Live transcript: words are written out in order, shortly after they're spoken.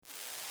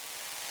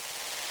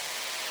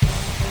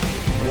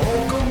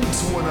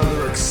to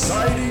another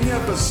exciting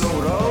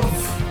episode of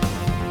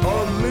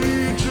A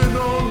Legion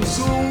on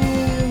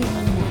Zoom.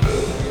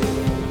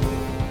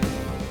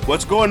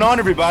 What's going on,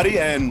 everybody,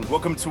 and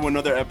welcome to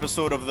another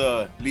episode of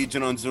the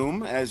Legion on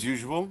Zoom. As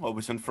usual,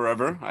 always and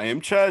forever, I am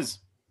Chaz.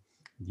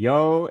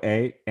 Yo,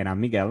 hey, and I'm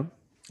Miguel.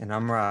 And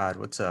I'm Rod.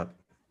 What's up?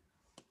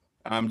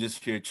 I'm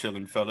just here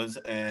chilling, fellas,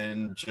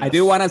 and I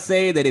do want to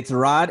say that it's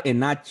Rod and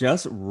not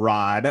just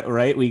Rod,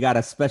 right? We got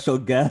a special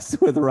guest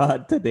with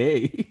Rod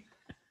today.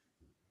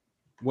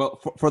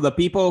 Well, for the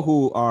people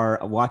who are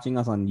watching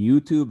us on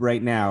YouTube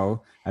right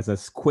now, as a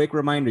quick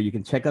reminder, you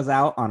can check us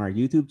out on our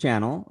YouTube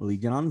channel,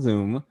 Legion on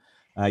Zoom.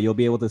 You'll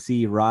be able to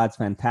see Rod's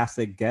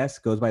fantastic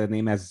guest, goes by the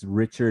name as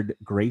Richard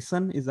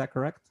Grayson. Is that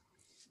correct?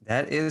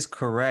 That is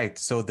correct.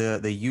 So the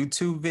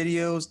YouTube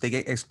videos, they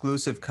get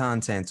exclusive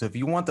content. So if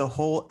you want the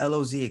whole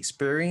LOZ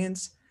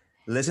experience,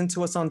 listen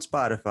to us on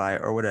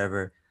Spotify or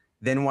whatever,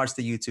 then watch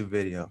the YouTube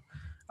video.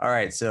 All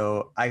right,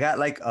 so I got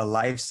like a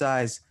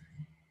life-size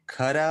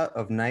cutout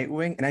of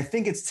Nightwing, and I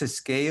think it's to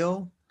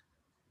scale.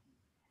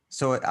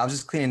 So I was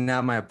just cleaning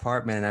out my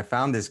apartment, and I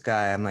found this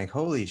guy. I'm like,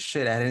 holy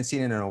shit, I hadn't seen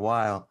it in a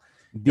while.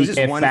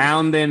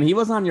 Found him. He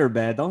was on your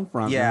bed. Don't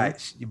front. Yeah,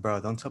 bro,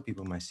 don't tell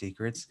people my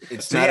secrets.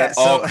 It's not at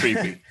all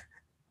creepy.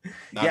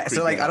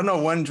 So like, I don't know,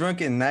 one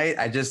drunken night,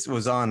 I just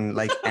was on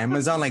like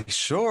Amazon, like,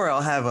 sure,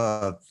 I'll have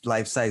a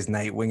life-size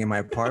Nightwing in my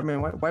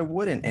apartment. Why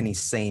wouldn't any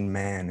sane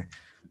man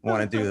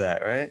want to do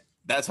that, right?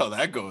 That's how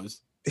that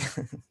goes.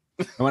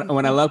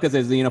 When I love,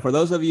 because for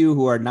those of you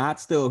who are not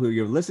still, who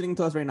you're listening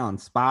to us right now on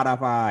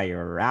Spotify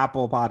or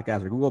Apple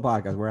Podcasts or Google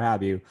Podcasts, where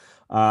have you,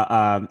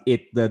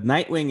 the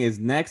Nightwing is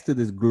next to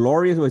this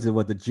glorious,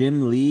 the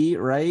Jim Lee,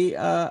 right?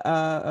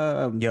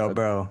 Yo,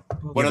 bro,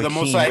 one of the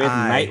most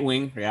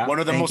Nightwing, yeah. One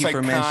of the most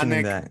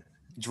iconic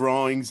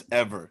drawings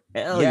ever.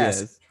 Hell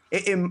yes.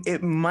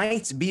 It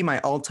might be my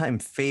all-time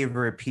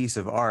favorite piece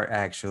of art,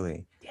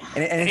 actually.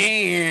 And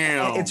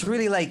it's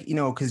really like,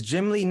 because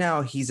Jim Lee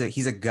now, he's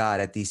a god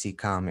at DC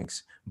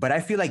Comics. But I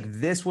feel like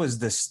this was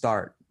the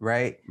start,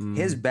 right?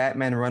 His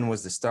Batman run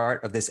was the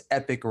start of this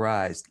epic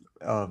rise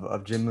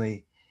of Jim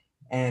Lee.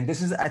 And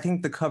this is, I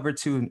think, the cover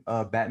to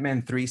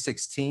Batman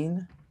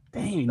 316.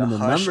 Dang, the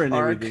number and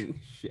everything.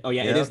 Oh,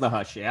 yeah, yep. It is the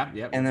Hush, yeah.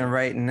 Yep. And then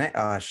right next,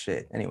 oh,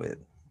 shit. Anyway,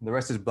 the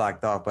rest is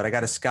blocked off. But I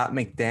got a Scott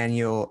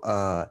McDaniel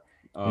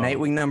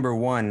Nightwing #1,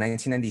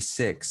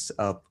 1996,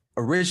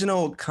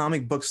 original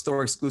comic book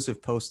store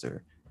exclusive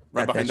poster.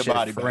 Right behind the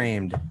body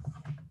framed.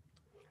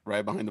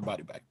 Right behind the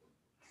body bag.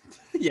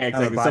 Yeah,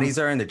 exactly. The bodies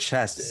are in the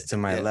chest to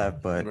my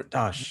left, but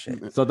oh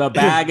shit. So the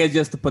bag is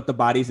just to put the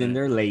bodies in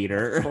there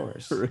later. Of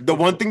course. The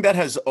one thing that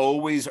has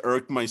always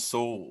irked my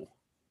soul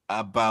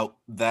about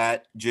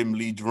that Jim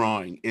Lee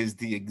drawing is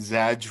the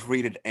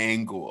exaggerated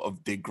angle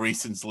of Dick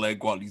Grayson's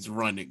leg while he's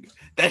running.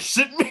 That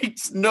shit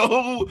makes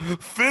no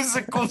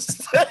physical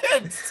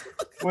sense.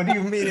 What do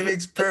you mean? It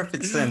makes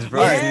perfect sense,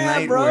 bro.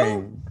 Yeah, Nightwing.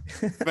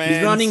 Bro.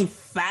 He's running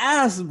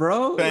fast,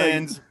 bro.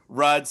 Fans,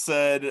 Rod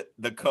said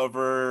the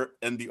cover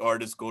and the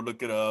artist, go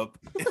look it up.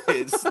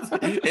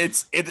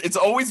 It's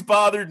always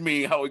bothered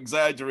me how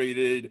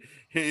exaggerated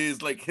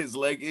his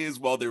leg is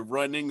while they're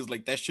running. It's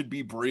like that should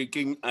be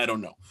breaking. I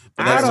don't know.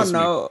 But I don't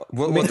know.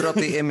 We'll throw up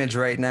the image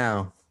right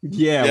now.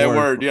 Yeah,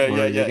 word.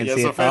 Yeah.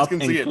 So fans can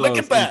see it. Look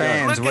at that.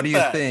 Fans, what do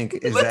you think?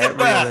 Is that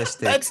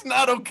realistic? That's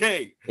not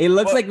okay. It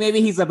looks like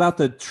maybe he's about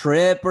to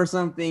trip or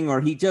something,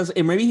 or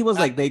maybe he was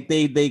like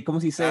they como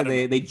si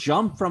say they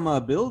jumped from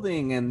a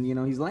building and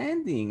he's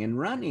landing and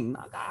running.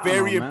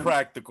 Very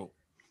impractical.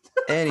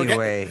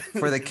 Anyway,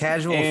 for the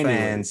casual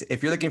fans,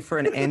 if you're looking for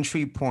an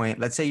entry point,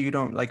 let's say you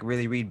don't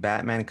really read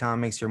Batman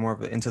comics, you're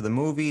more into the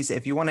movies.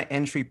 If you want an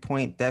entry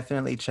point,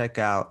 definitely check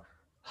out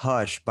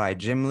Hush by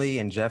Jim Lee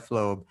and Jeff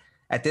Loeb.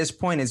 At this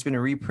point, it's been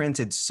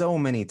reprinted so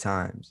many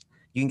times.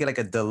 You can get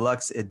a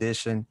deluxe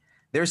edition.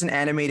 There's an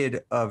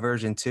animated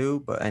version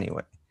too, but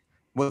anyway,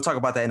 we'll talk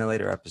about that in a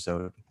later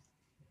episode.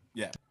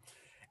 Yeah.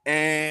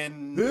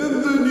 And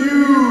In the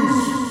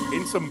news,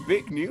 in some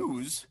big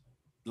news,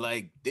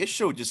 this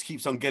show just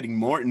keeps on getting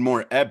more and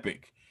more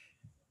epic.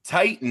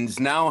 Titans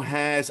now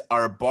has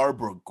our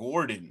Barbara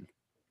Gordon.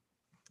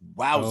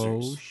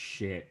 Wowzers. Oh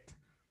shit.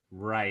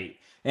 Right.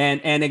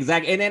 And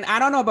exactly, and then I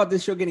don't know about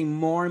this show getting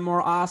more and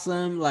more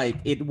awesome.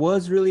 It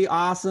was really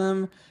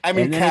awesome. I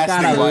mean, and then it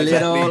got a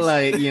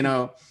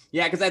little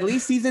yeah, because at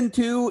least season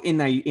 2 in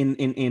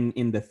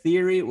the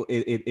theory,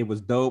 it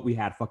was dope. We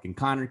had fucking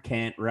Connor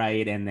Kent,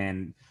 right, and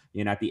then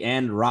at the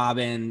end,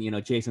 Robin,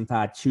 Jason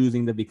Todd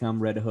choosing to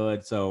become Red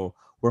Hood. So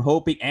we're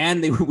hoping,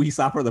 and we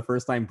saw for the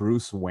first time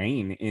Bruce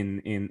Wayne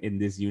in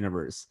this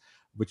universe,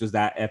 which was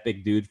that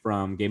epic dude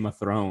from Game of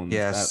Thrones.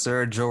 Yeah,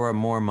 Sir Jorah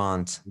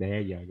Mormont.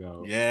 There you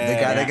go.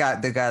 Yeah,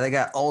 the guy they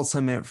got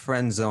ultimate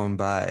friend zone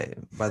by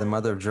the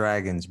Mother of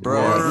Dragons,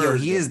 bro.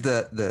 He is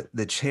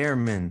the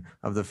chairman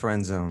of the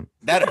friend zone.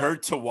 That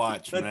hurt to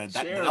watch, man.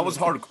 That was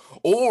hard.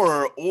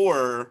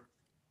 Or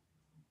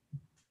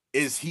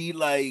is he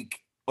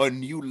a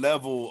new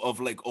level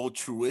of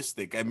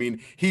altruistic? I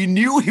mean, he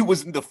knew he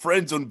was in the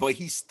friend zone, but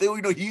he still,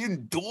 he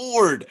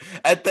endured.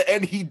 At the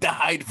end, he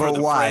died for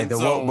the friend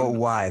zone. But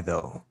why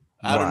though?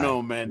 I don't Why?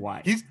 know, man.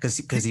 Why? Because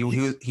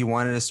he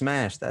wanted to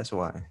smash. That's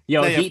why.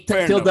 Yo, Yeah, yeah, he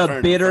fair till enough, the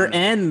fair bitter enough.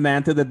 end,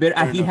 man. To the bitter,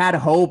 Fair he enough. had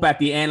hope at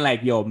the end.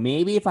 Like, yo,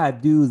 maybe if I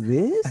do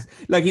this,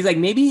 like, he's like,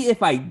 maybe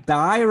if I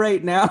die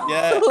right now,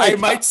 Yeah, like, I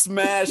might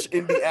smash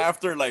in the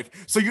afterlife.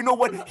 So you know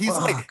what? He's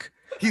Fuck.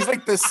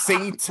 like the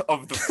saint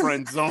of the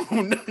friend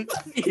zone.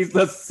 he's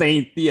the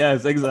saint.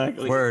 Yes,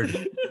 exactly. Word.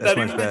 That's Not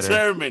much even the better.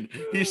 chairman.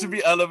 He should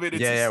be elevated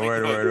to Yeah,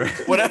 word,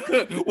 sainthood.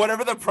 word, word.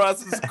 Whatever the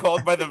process is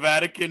called by the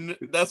Vatican,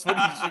 that's what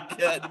he should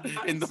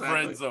get in the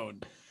friend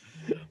zone.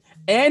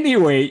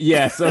 Anyway,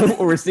 yeah, so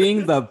we're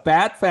seeing the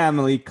Bat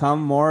family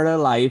come more to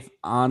life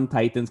on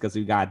Titans because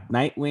we got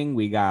Nightwing,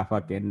 we got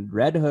fucking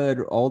Red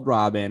Hood, Old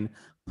Robin,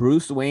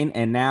 Bruce Wayne,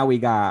 and now we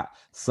got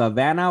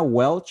Savannah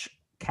Welch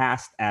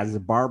cast as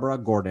Barbara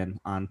Gordon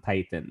on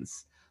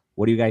Titans.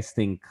 What do you guys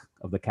think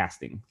of the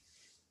casting?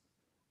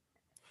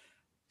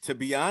 To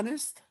be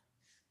honest,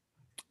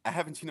 I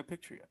haven't seen a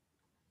picture yet.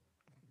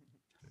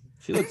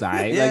 She looks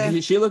alright. Yeah.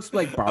 Like she looks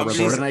like Barbara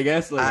She's- Gordon, I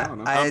guess. Like, I don't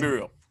know. I'll be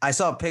real. I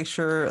saw a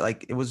picture,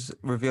 like it was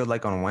revealed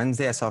like on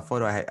Wednesday. I saw a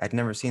photo. I'd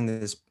never seen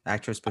this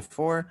actress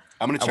before.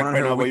 I'm gonna I check went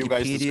right on her now while you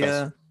guys discuss.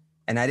 Wikipedia,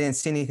 and I didn't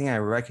see anything I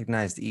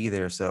recognized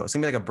either. So it's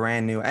gonna be like a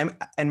brand new.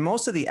 And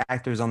most of the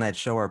actors on that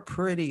show are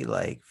pretty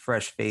like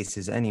fresh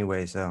faces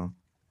anyway. So,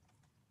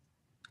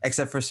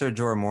 except for Sir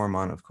Jorah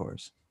Mormont, of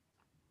course.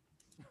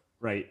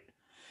 Right.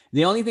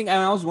 The only thing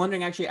I was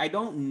wondering, actually, I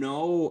don't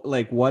know,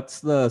 like,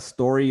 what's the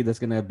story that's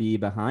gonna be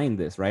behind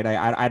this, right?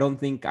 I don't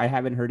think I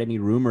haven't heard any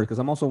rumors because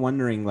I'm also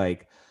wondering,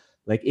 like,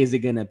 is it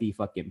gonna be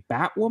fucking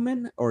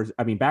Batwoman or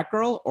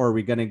Batgirl, or are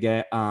we gonna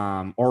get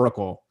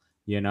Oracle?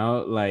 You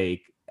know,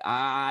 like,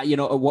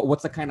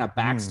 what's the kind of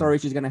backstory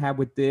she's gonna have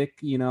with Dick?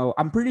 You know,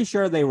 I'm pretty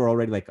sure they were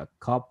already like a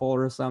couple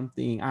or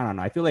something. I don't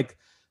know. I feel like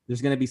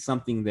there's gonna be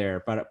something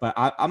there, but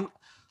I'm.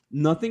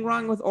 Nothing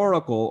wrong with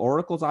Oracle.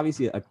 Oracle's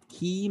obviously a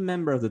key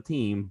member of the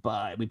team,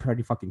 but it'd be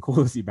pretty fucking cool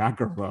to see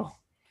Batgirl, though.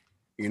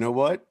 You know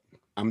what?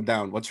 I'm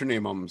down. What's her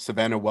name?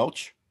 Savannah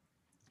Welch.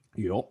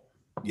 Yup.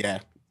 Yeah,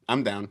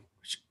 I'm down.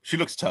 She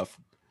looks tough.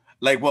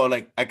 Like, well,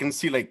 like I can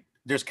see like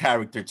there's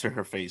character to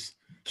her face.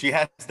 She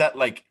has that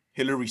like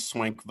Hilary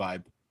Swank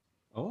vibe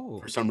Oh.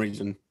 for some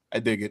reason. I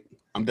dig it.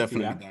 I'm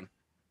definitely Yeah. down.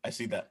 I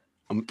see that.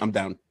 I'm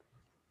down.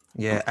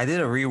 Yeah, I did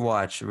a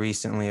rewatch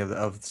recently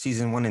of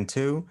season 1 and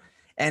 2,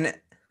 and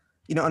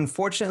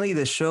unfortunately,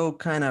 the show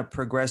kind of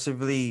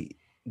progressively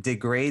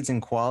degrades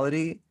in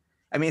quality.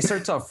 I mean, it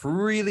starts off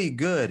really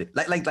good,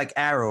 like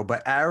Arrow,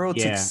 but Arrow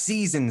Yeah. took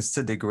seasons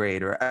to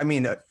degrade. Or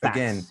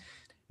again,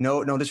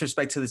 no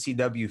disrespect to the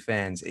CW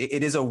fans.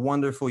 It is a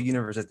wonderful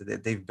universe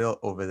that they've built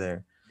over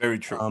there. Very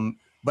true.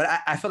 But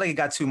I feel like it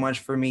got too much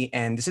for me,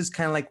 and this is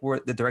kind of like where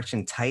the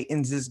direction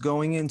Titans is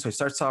going in. So it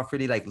starts off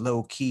really like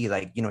low key,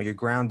 like you're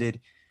grounded,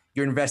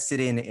 you're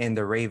invested in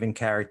the Raven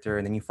character,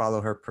 and then you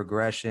follow her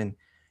progression.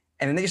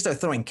 And then they just start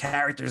throwing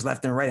characters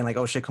left and right, and like,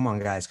 oh shit, come on,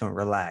 guys, come on,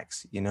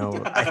 relax.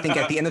 I think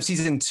at the end of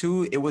season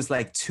 2, it was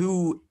like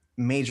 2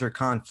 major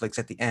conflicts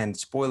at the end.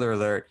 Spoiler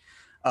alert.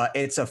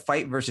 It's a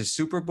fight versus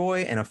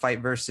Superboy and a fight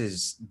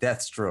versus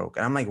Deathstroke.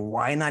 And I'm like,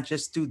 why not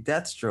just do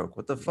Deathstroke?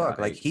 What the fuck?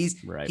 Right, Like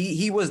right.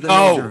 he was the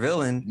No. major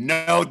villain.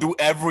 No, do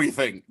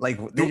everything. Like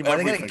Do why they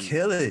gotta everything.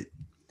 kill it?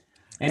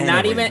 And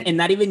Anyway.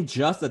 not even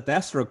just the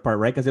Deathstroke part,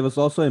 right? Because it was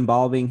also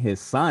involving his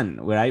son,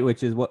 right?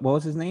 Which is what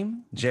was his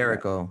name?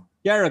 Jericho.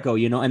 Jericho,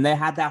 and they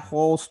had that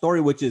whole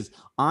story, which is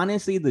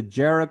honestly the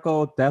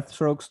Jericho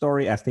Deathstroke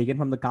story, as taken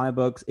from the comic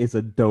books, is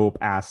a dope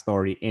ass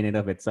story in and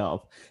of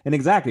itself. And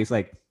exactly, it's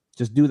like,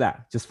 just do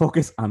that, just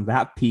focus on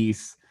that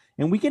piece,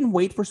 and we can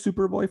wait for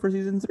Superboy for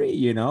season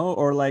 3,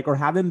 or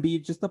have him be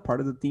just a part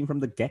of the team from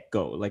the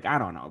get-go. Like, I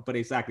don't know, but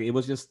exactly, it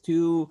was just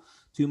too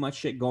much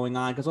shit going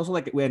on. Because also,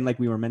 like when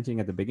we were mentioning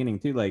at the beginning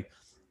too, like.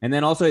 And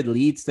then also it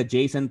leads to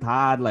Jason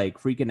Todd like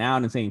freaking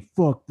out and saying,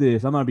 "Fuck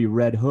this, I'm gonna be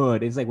Red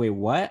Hood." It's like, wait,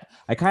 what?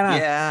 I kind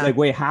of like,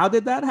 wait, how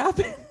did that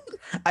happen?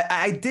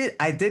 I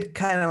did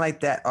kind of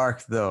like that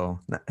arc though,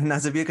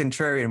 not to be a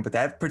contrarian, but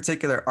that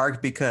particular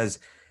arc, because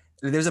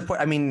there's a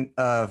point. I mean,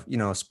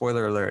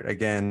 spoiler alert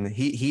again.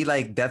 He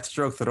like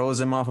Deathstroke throws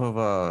him off of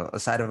a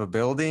side of a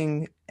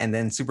building, and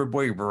then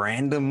Superboy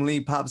randomly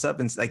pops up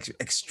and like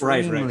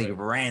extremely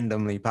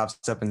randomly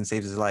pops up and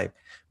saves his life.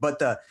 But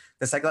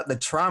the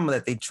trauma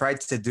that they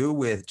tried to do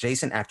with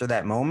Jason after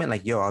that moment,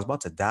 like, yo, I was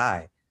about to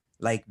die.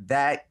 Like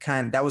that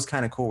was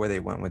kind of cool where they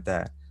went with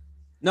that.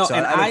 No, so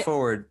and I look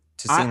forward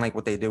to seeing like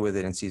what they do with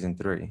it in season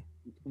 3.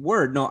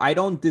 Word, no, I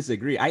don't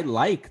disagree. I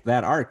like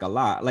that arc a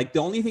lot. Like the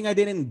only thing I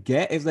didn't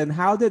get is then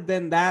how did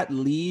then that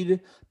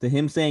lead to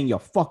him saying, "Yo,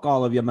 fuck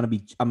all of you. I'm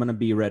gonna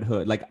be Red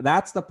Hood." Like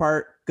that's the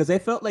part, because I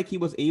felt like he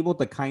was able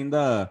to kind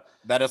of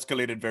That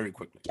escalated very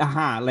quickly.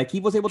 like he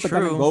was able to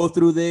kind of True. go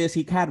through this.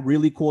 He had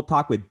really cool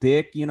talk with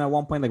Dick, at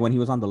one point, like when he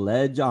was on the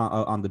ledge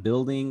on the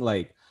building,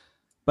 like.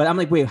 But I'm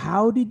like, wait,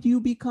 how did you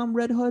become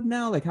Red Hood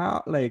now? Like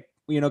how, like.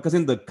 Because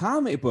in the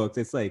comic books,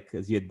 it's like,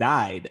 because you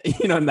died,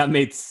 and that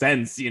made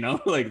sense,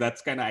 like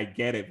that's kind of, I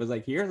get it. But it's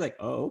like, here, like,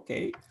 oh,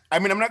 okay. I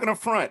mean, I'm not gonna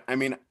front. I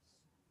mean,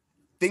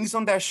 things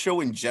on that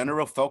show in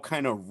general felt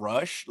kind of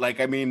rushed.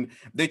 Like, I mean,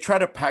 they try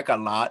to pack a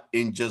lot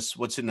in just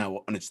what's in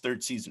now on its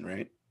third season,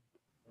 right?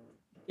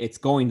 It's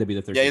going to be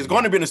the third. Yeah, it's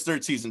going to be in its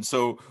third season.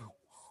 So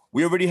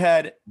we already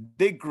had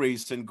Dick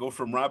Grayson go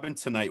from Robin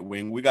to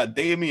Nightwing. We got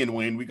Damian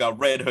Wayne. We got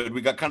Red Hood.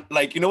 We got kind of,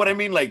 like, you know what I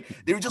mean? Like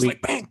they were just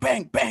like bang,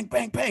 bang, bang,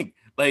 bang, bang.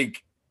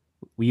 Like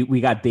we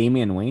got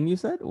Damian Wayne. You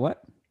said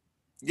what?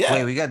 yeah.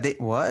 Wait, we got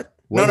what?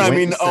 No, I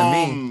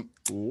mean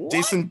What?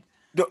 Jason.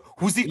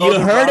 Who's the You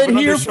other heard it Robin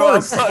on here the show?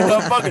 first.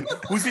 I'm fucking.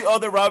 Who's the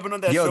other Robin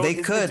on that Yo, show? they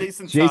It's could.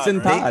 Jason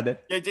right? Todd.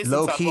 Yeah, Jason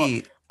Low Todd.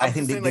 key, I'm I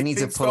think just they saying, need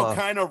to things pull felt off.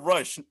 kind of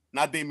rushed,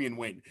 not Damian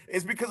Wayne.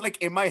 It's because like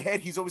in my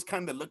head, he's always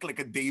kind of looked like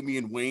a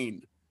Damian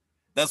Wayne.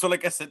 That's what,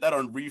 like I said that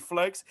on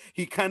Reflex.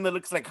 He kind of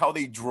looks like how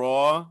they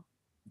draw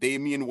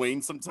Damian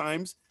Wayne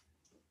sometimes,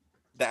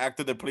 the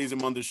actor that plays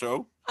him on the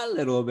show. A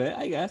little bit,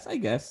 I guess. No, I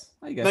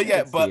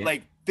yeah, can but see it.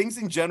 like things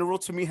in general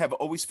to me have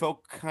always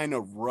felt kind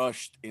of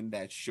rushed in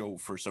that show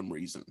for some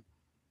reason.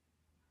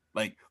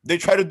 Like they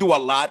try to do a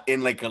lot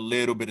in like a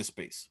little bit of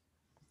space.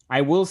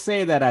 I will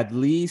say that at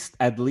least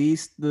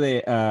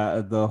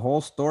the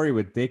whole story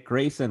with Dick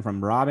Grayson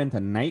from Robin to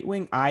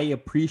Nightwing, I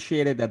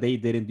appreciated that they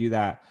didn't do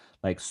that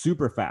like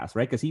super fast,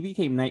 right? Because he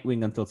became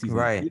Nightwing until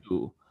season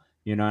 2,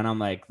 you know, and I'm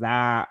like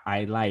that.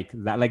 I like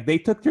that. Like they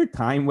took their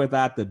time with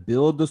that to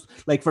build this.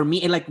 Like for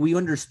me, and like we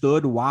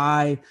understood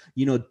why,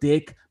 you know,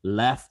 Dick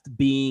left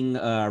being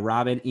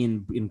Robin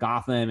in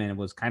Gotham and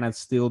was kind of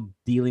still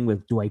dealing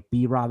with, do I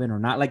be Robin or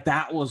not? Like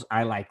that was,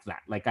 I like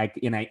that. Like I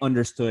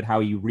understood how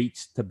he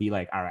reached to be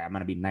like, all right, I'm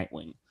gonna be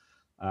Nightwing.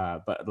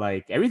 But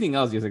like everything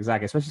else is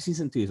exactly, especially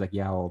season 2 is like,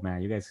 yeah, oh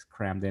man, you guys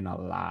crammed in a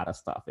lot of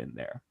stuff in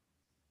there.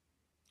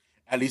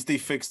 At least they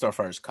fixed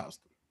Starfire's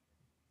costume.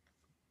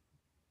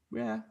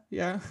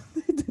 Yeah,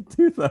 they did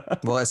do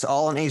that. Well, it's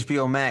all on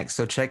HBO Max,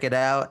 so check it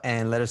out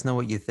and let us know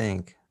what you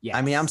think. Yeah,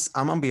 I mean, I'm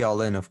gonna be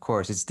all in, of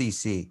course. It's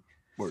DC,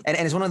 and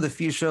it's one of the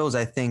few shows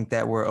I think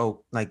that were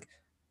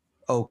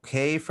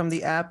okay from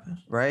the app,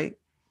 right?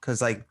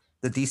 Because like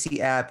the DC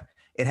app,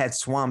 it had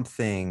Swamp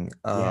Thing,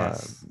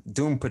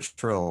 Doom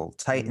Patrol,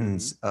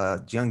 Titans,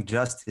 Young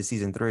Justice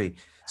season 3.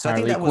 So I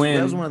think that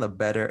was one of the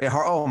better.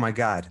 Oh my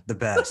god, the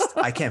best!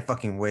 I can't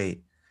fucking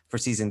wait for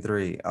season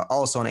 3.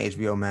 Also on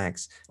HBO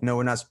Max. No,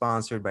 we're not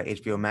sponsored by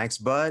HBO Max,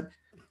 but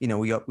you know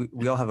we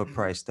all have a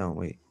price, don't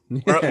we?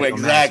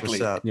 Exactly.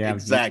 Max, yeah,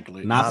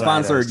 exactly. Not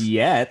sponsored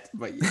yet,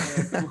 but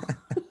yeah.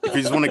 If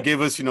you just want to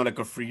give us, you know, like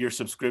a free year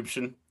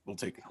subscription, we'll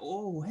take it.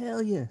 Oh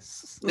hell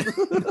yes.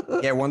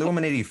 Yeah, Wonder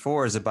Woman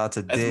 84 is about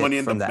to That's money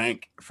dip in the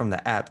bank from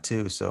the app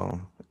too. So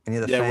any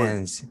of the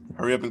fans,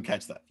 hurry up and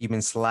catch that. You've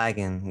been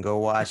slagging, go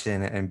watch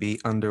it and be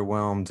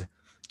underwhelmed.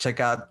 Check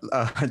out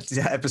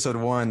episode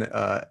 1,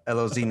 LOZ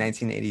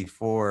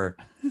 1984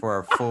 for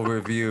our full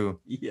review.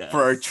 Yes.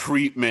 For our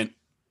treatment.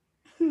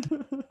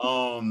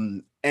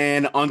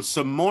 And on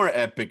some more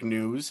epic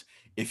news,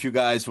 if you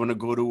guys want to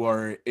go to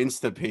our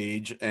Insta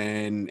page,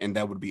 and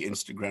that would be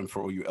Instagram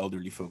for all you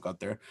elderly folk out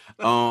there,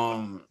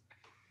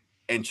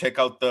 and check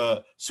out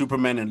the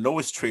Superman and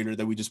Lois trailer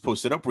that we just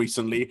posted up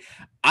recently.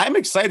 I'm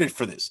excited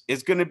for this.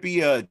 It's going to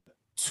be a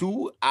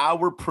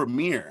 2-hour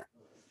premiere.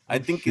 I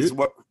think it's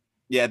what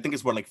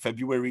like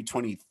February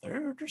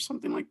 23rd or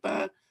something like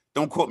that.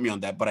 Don't quote me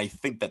on that, but I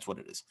think that's what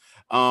it is.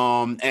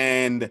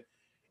 And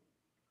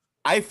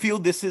I feel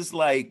this is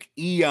like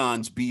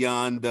eons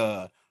beyond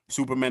the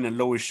Superman and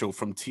Lois show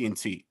from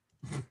TNT.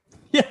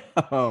 Yeah.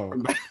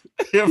 From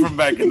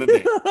back in the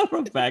day.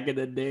 From back in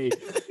the day.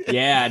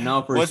 Yeah,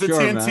 no, for was sure. Was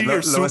it TNT man.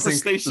 or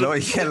Superstation?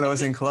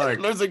 Lois and Clark.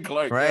 Lois and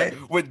Clark, right? Yeah.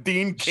 With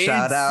Dean Cain,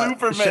 Shout out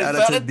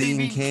to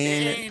Dean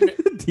Cain.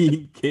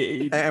 Dean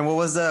Cain. And what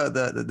was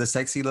the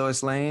sexy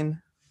Lois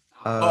Lane?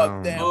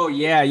 Oh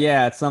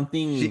yeah, it's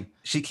something.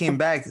 She came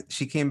back.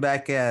 She came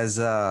back as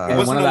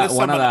one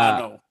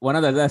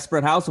of the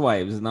Desperate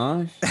Housewives.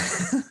 No,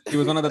 she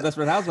was one of the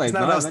Desperate Housewives.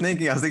 That's not what I was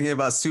thinking. I was thinking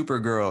about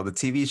Supergirl, the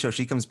TV show.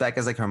 She comes back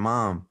as like her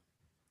mom.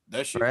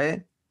 Does she?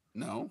 Right?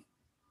 No.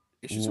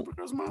 Is she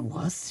Supergirl's mom?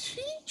 Was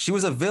she? She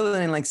was a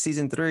villain in like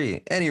season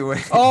 3.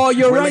 Anyway. Oh,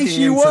 you're right.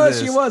 She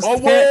was. Oh,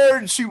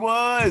 word. She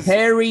was.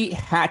 Terry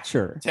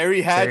Hatcher.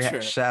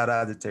 Shout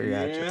out to Terry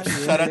Hatcher.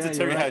 Shout out to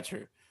Terry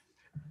Hatcher.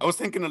 I was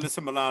thinking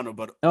Alyssa Milano,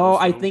 but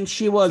I think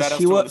she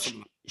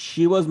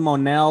was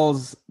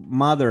Monel's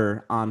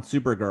mother on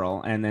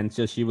Supergirl, and then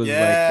she was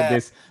like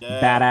this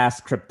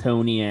badass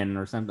Kryptonian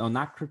or something. Oh,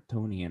 not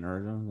Kryptonian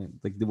or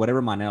like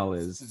whatever Monel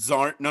is.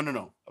 No.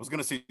 I was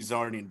gonna say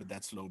Zarnian, but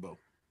that's Lobo.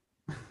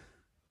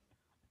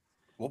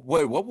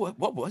 Wait, what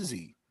was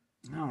he?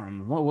 I don't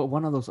remember.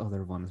 One of those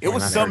other ones. It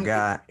was some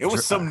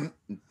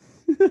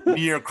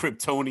near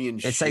Kryptonian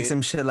shit. It's like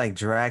some shit like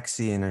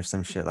Draxian or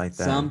some shit like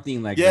that.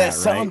 Something like that. Yeah,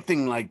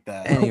 something like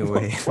that.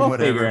 Anyway,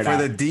 whatever. For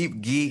the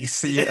deep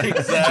geeks, exactly.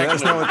 Let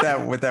us know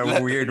what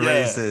that weird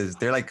race is.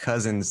 They're like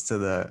cousins to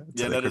the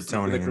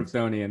Kryptonians. The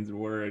Kryptonians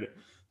word.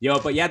 Yo,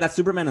 but yeah, that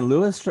Superman and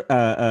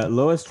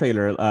Lois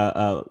trailer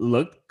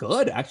looked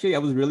good. Actually, I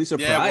was really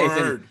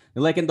surprised.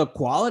 And, like, in the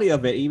quality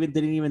of it,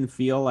 didn't even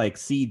feel like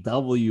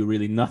CW.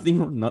 Really,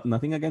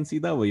 nothing against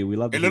CW. We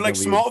love. It looked like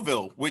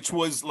Smallville, which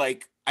was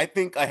like I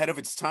think ahead of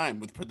its time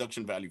with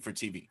production value for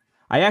TV.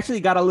 I actually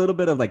got a little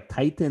bit of like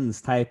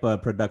Titans type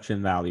of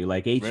production value,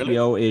 like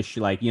HBO ish.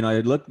 Like, you know,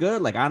 it looked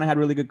good. Like Anna had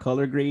really good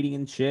color grading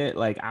and shit.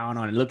 Like, I don't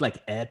know, it looked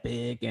like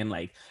epic and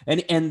like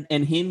and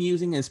him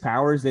using his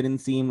powers didn't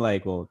seem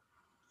like, well,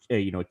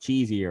 you know,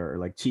 cheesy or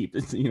like cheap.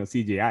 You know,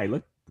 CGI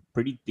looked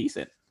pretty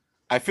decent.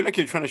 I feel like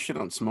you're trying to shit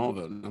on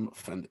Smallville, and I'm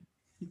offended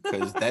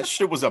because that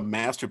shit was a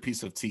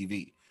masterpiece of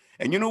TV.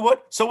 And you know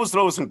what? So was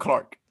Lois and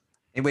Clark.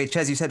 Hey, wait,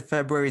 Ches, you said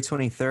February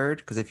 23rd?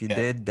 Because if you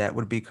did, that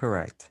would be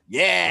correct.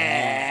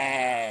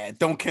 Yeah.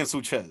 Don't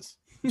cancel Ches.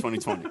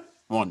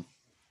 2021.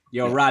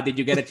 Yo, Rod, did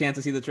you get a chance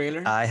to see the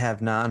trailer? I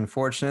have not,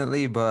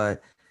 unfortunately,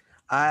 but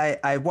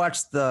I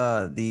watched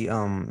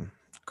the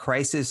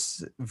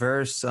Crisis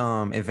Verse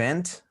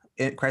event,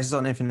 Crisis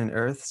on Infinite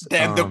Earths.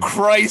 Damn, the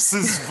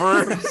Crisis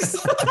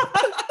Verse.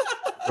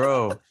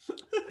 Bro.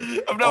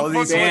 I'm not fucking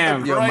with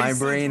the yo, my Crisis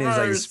brain is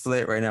like Verse.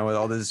 split right now with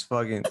all this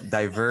fucking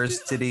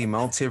diversity,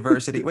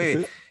 multiversity.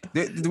 Wait,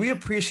 do we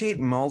appreciate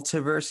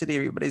multiversity?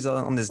 Everybody's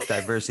on this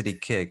diversity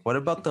kick. What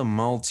about the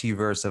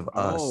multiverse of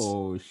us?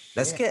 Oh, shit.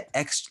 Let's get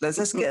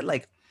let's get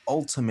like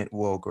ultimate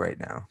woke right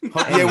now.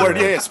 Yeah, word,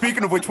 yeah.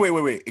 Speaking of which,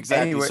 wait.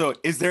 Exactly. Anyway. So,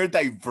 is there a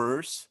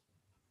diverse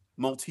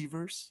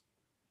multiverse?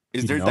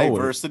 Is You there know it.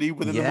 diversity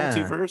within Yeah.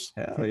 the multiverse?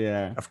 Hell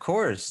yeah. Of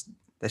course,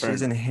 that shit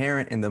is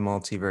inherent in the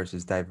multiverse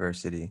is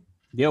diversity.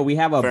 Yo, we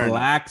have a Fair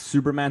black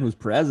Superman who's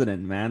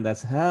president, man.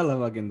 That's hella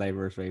fucking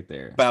diverse right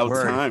there. About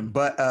Word. time.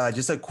 But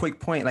just a quick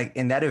point, like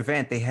in that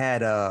event, they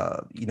had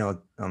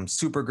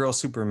Supergirl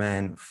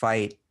Superman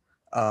fight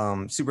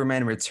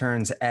Superman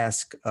Returns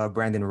esque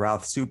Brandon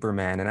Routh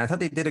Superman, and I thought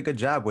they did a good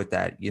job with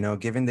that. You know,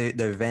 given the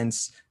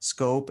event's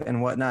scope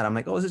and whatnot, I'm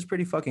like, oh, this is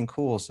pretty fucking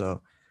cool.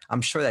 So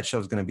I'm sure that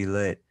show's gonna be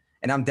lit,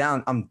 and I'm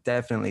down. I'm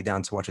definitely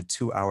down to watch a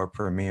 2-hour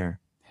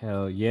premiere.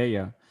 Hell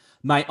yeah.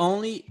 I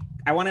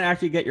want to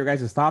actually get your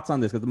guys' thoughts on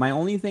this because my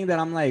only thing that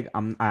I'm like,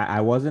 I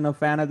wasn't a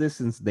fan of this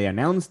since they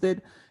announced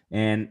it,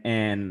 and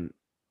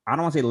I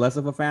don't want to say less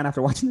of a fan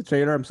after watching the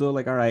trailer. I'm still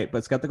like, all right,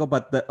 but skeptical.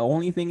 But the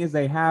only thing is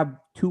they have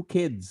 2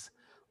 kids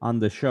on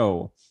the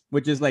show,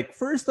 which is like,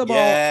 first of all,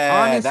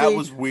 honestly, that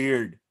was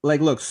weird. Like,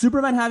 look,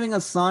 Superman having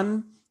a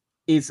son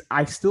is,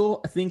 I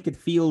still think it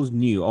feels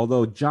new,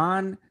 although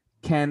John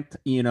Kent,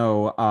 you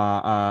know,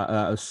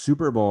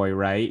 Superboy,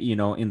 right, you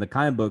know, in the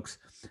comic books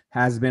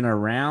has been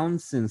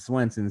around since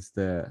when?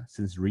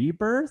 Since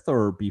Rebirth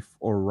or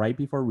right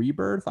before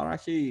Rebirth, or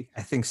actually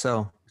I think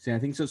so. I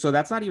think so. So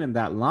that's not even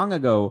that long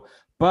ago.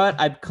 But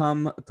I've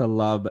come to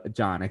love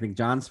John. I think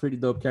John's a pretty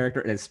dope character,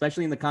 and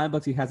especially in the comic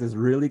books, he has this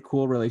really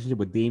cool relationship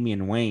with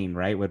Damian Wayne,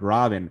 right? With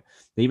Robin.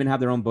 They even have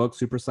their own book,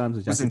 Super Sons,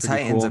 which It's I in think is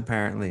Titans, cool.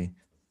 apparently.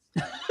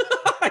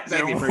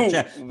 Exactly.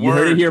 Word. You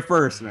heard it here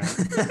first, man.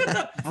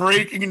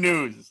 Breaking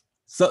news.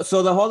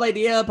 So the whole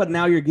idea, but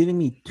now you're giving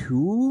me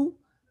 2,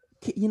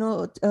 you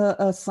know,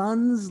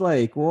 sons.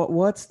 Like,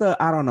 what's the?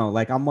 I don't know.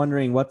 Like, I'm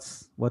wondering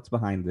what's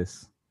behind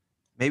this.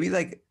 Maybe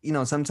like, you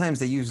know, sometimes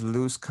they use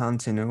loose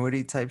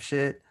continuity type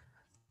shit.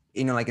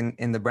 You know, like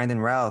in the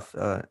Brandon Routh,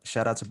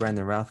 shout out to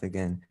Brandon Routh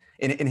again.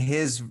 In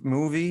his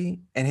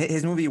movie, and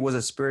his movie was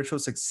a spiritual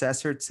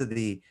successor to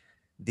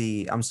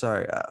the I'm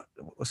sorry,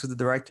 what's the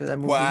director of that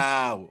movie?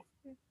 Wow.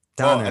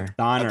 Donner.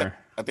 Donner.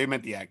 I think you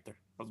meant the actor.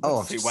 I was about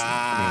Oh, to say, it's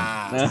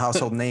wow. a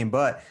household name,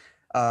 but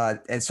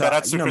and so Shout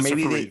out to you know,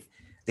 maybe Christopher Reeve.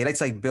 they like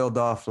to like build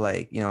off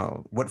like, you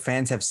know, what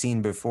fans have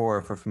seen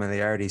before for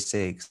familiarity's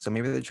sake. So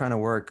maybe they're trying to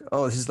work.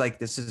 Oh,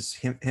 this is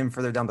him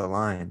further down the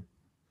line.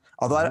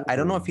 Although I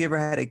don't know if he ever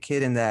had a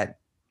kid in that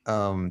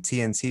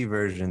TNT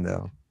version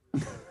though.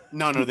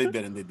 No, they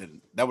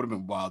didn't. That would have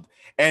been wild.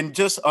 And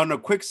just on a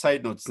quick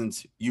side note,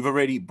 since you've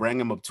already brought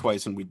him up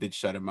twice and we did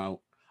shut him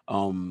out,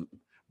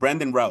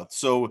 Brandon Routh.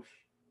 So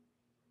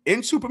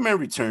in Superman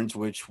Returns,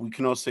 which we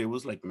can all say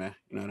was like, meh,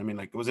 you know what I mean?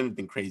 Like, it wasn't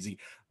anything crazy,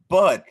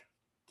 but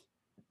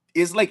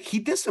it's like he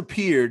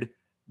disappeared,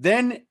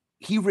 then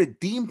he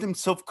redeemed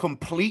himself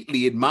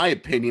completely, in my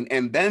opinion,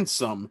 and then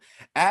some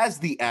as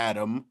the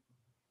Atom.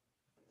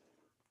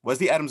 What's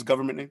the Atom's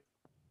government name?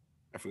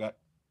 I forgot.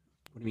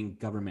 What do you mean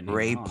government name?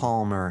 Ray Oh.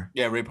 Palmer.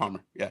 Yeah, Ray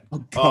Palmer. Yeah.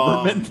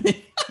 Government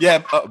name? Yeah.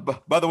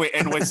 By the way,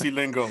 NYC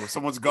lingo.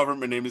 Someone's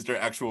government name is their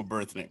actual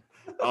birth name.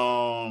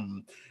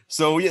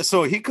 So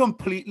he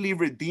completely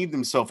redeemed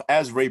himself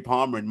as Ray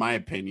Palmer, in my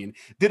opinion.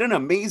 Did an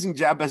amazing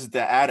job as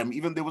the Atom,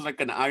 even there was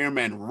like an Iron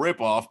Man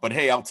ripoff, but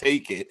hey, I'll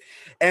take it.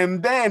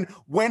 And then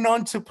went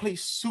on to play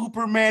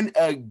Superman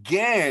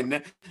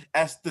again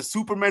as the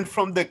Superman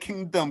from the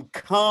Kingdom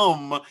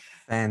Come.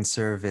 Fan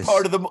service.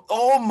 Part of the,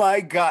 oh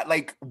my God,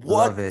 like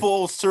what Love it.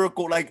 full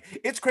circle? Like,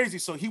 it's crazy.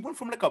 So he went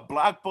from like a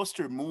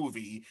blockbuster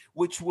movie,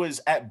 which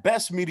was at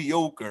best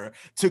mediocre,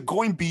 to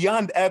going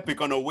beyond epic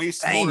on a way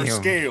smaller Damn.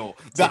 scale.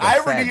 Take The a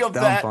irony fat of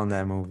dump that, on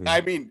that movie.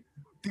 I mean,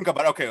 think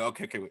about it.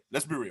 Okay, wait.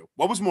 Let's be real.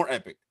 What was more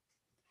epic?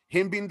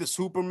 Him being the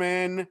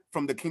Superman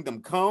from the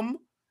Kingdom Come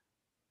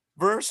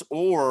verse,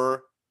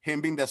 or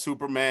him being that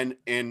Superman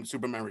in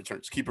Superman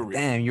Returns? Keep it real.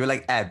 Damn, you're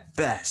like at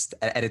best,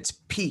 at its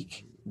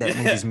peak, that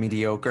Yeah. movie's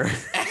mediocre.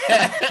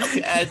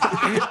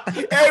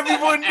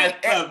 Everyone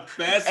At the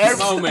best every-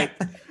 moment.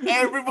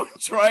 Everyone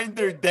trying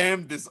their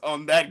damnedest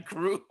on that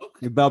crew.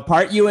 The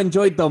part you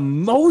enjoyed the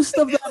most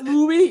of that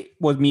movie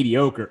was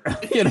mediocre.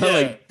 You know, Yeah.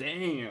 like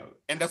damn.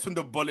 And that's when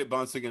the bullet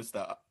bounced against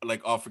the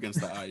off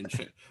against the eye and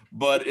shit.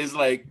 But it's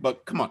like,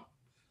 but come on,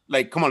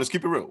 let's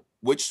keep it real.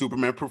 Which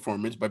Superman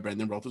performance by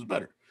Brandon Routh was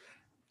better?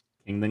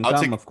 Kingdom I'll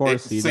Come, take of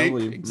course. see,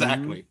 CW.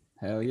 exactly. Mhm.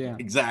 Hell yeah.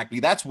 Exactly.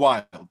 That's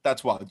wild.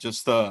 That's wild.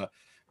 Just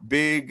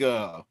big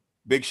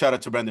shout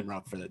out to Brandon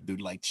Routh for that,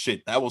 dude. Like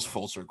shit, that was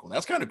full circle.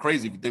 That's kind of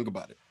crazy if you think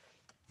about it.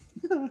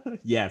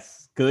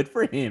 Yes, good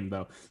for him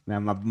though. Now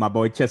my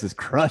boy Chess is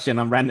crushing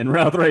on Brandon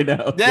Routh right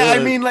now. Yeah, I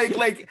Good. mean,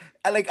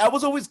 I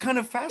was always kind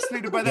of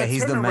fascinated by that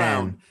he's the turnaround.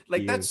 man.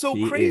 Like He that's is. so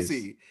He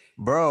crazy.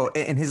 Bro,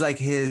 and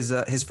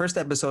his first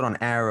episode on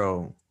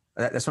Arrow.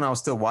 That's when I was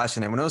still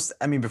watching it. When it was,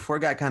 I mean, before it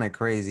got kind of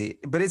crazy,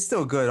 but it's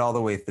still good all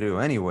the way through.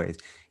 Anyways,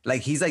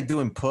 like he's like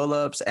doing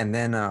pull-ups, and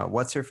then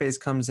what's her face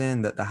comes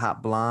in, the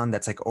hot blonde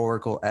that's like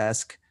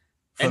Oracle-esque.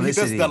 And he does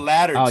Felicity. the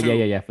ladder Oh too.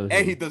 yeah.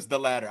 And he does the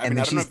ladder. I And mean,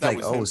 then I don't know she's if that like,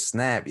 was "Oh him.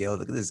 snap, yo!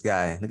 Look at this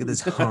guy! Look at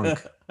this hunk!"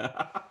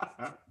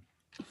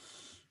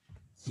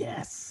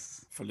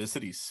 Yes.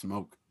 Felicity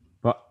Smoke.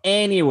 But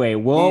anyway,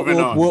 we'll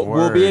Moving on. we'll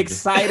be Word.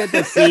 excited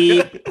to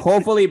see.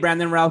 Hopefully,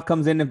 Brandon Routh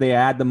comes in if they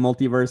add the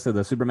multiverse to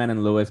the Superman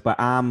and Lewis. But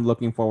I'm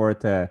looking forward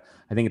to.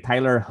 I think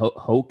Tyler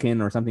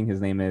Hoechlin or something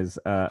his name is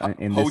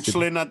in this.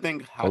 Hoechlin, I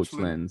think.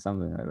 Hoechlin,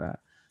 something like that.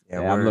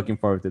 Yeah, Yeah, I'm word. looking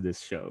forward to this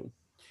show.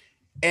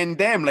 And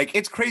damn, like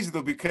it's crazy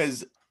though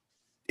because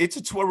it's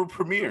a 2-hour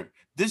premiere.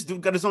 This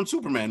dude got his own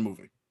Superman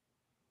movie.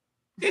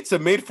 It's a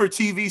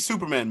made-for-TV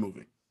Superman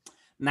movie.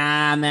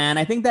 Nah, man.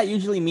 I think that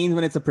usually means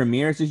when it's a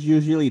premiere, it's just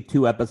usually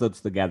 2 episodes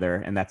together,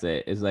 and that's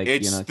it. It's like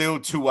It's you know, still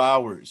 2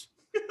 hours.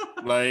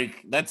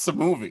 Like that's a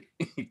movie.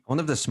 I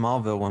wonder if the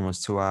Smallville one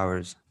was 2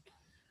 hours.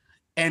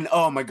 And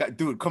oh my god,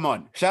 dude, come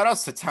on! Shout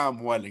outs to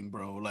Tom Welling,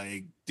 bro.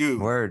 Like, dude,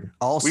 Word.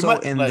 Also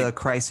might, in like- the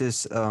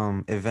Crisis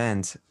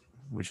event,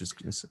 which is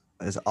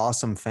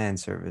awesome fan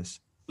service.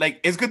 like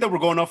it's good that we're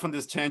going off on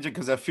this tangent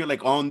because I feel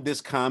like on this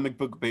comic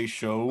book based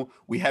show,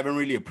 we haven't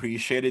really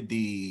appreciated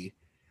the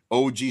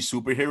OG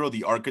superhero,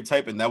 the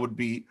archetype, and that would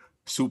be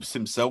Soups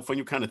himself when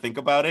you kind of think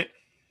about it.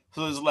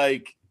 So it's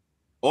like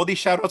all these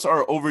shout outs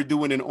are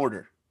overdue and in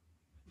order.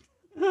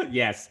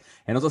 yes,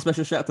 and also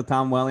special shout out to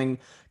Tom Welling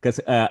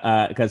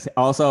because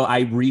also I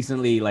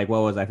recently like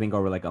what was I think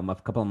over like a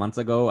couple of months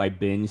ago I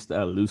binged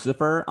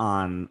Lucifer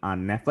on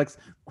Netflix.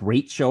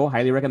 Great show,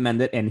 highly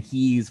recommend it. And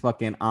he's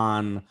fucking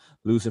on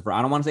Lucifer.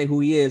 I don't want to say who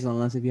he is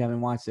unless if you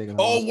haven't watched it.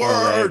 Oh,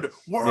 word,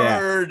 but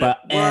word.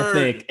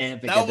 epic.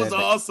 That was epic.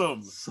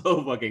 awesome.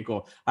 So fucking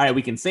cool. All right,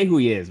 we can say who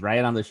he is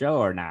right on the show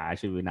or nah?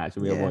 Should we not?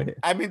 Should we Yeah. avoid it?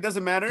 I mean, it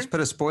doesn't matter. Just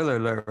put a spoiler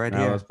alert right No,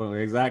 here. let's put-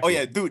 exactly. Oh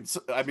yeah, dude.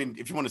 So, I mean,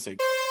 if you want to say,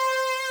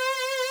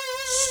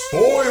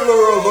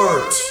 Spoiler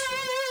alert!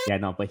 Yeah,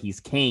 no, but he's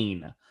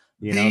Cain.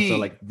 You know, The- so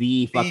like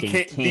the fucking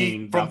Cain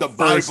Cain from the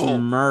first Bible.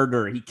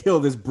 murder. He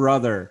killed his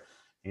brother,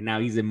 and now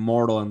he's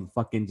immortal and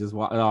fucking just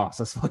oh,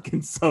 so it's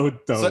fucking so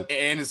dope.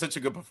 and it's such a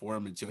good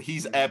performance. Yo.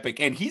 He's epic,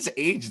 and he's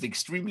aged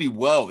extremely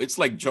well. It's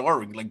like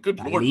jarring. Like, good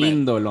lord,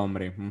 man. Lindo el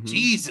hombre. Mhm.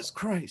 Jesus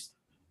Christ.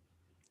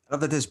 I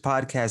love that this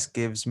podcast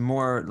gives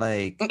more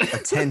like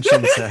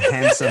attention to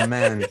handsome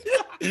men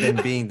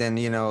than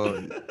you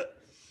know.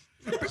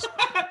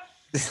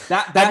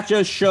 That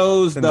just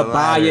shows In the the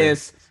ladder.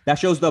 bias. That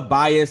shows the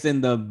bias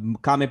in the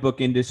comic book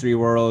industry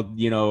world,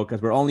 you know,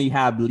 because we only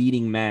have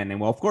leading men, and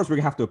well, of course, we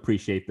have to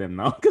appreciate them,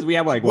 no? Because we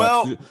have like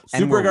Well,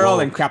 and we're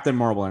Supergirl and woke. Captain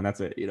Marvel, and that's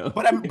it, you know.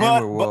 But I'm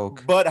we're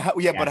woke. but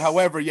Yes.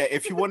 however, yeah,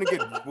 if you want to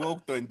get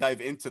woke and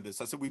dive into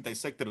this, I said we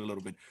dissected a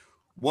little bit.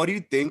 What do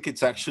you think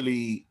it's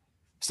actually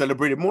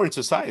celebrated more in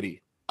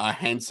society? A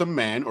handsome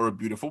man or a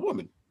beautiful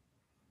woman?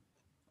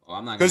 Well,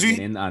 I'm not 'Cause gonna you-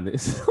 get in on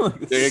this.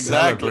 Exactly.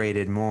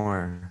 Celebrated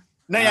more.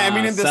 No, yeah, I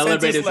mean in the sense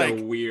celebrate it's is like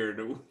a weird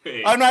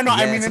way. oh no, Yeah,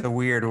 I mean it's a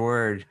weird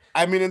word.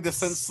 in the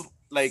sense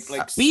like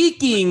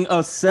Speaking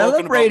of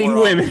spoken about celebrating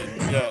more women,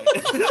 often. Yeah.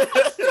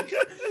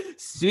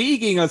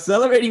 speaking of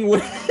celebrating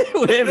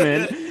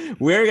women,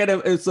 we're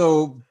gonna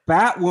so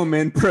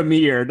Batwoman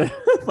premiered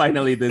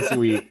finally this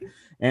week,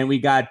 and we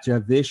got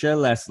Javisha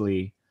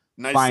Leslie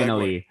Nice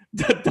finally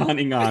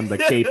donning on the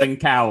cape and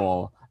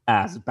cowl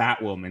as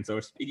Batwoman. So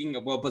we're speaking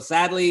of but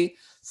sadly,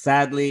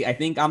 I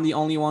think I'm the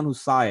only one who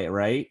saw it.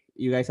 Right?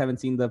 You guys haven't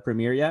seen the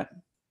premiere yet?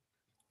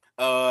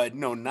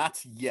 No, not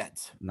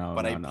yet. No,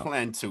 But no, I no.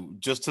 plan to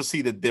just to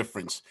see the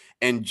difference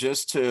and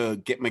just to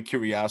get my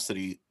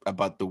curiosity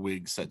about the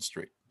wig set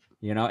straight.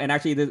 You know, and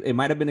actually, it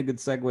might have been a good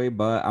segue,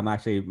 but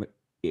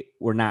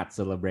we're not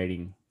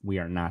celebrating. We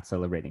are not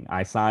celebrating.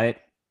 I saw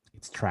it.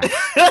 It's trash.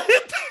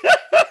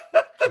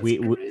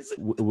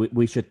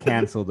 we should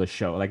cancel the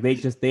show. Like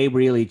they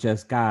really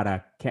just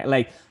gotta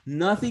like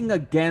nothing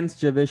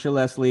against Javisha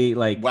Leslie.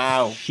 Like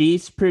Wow.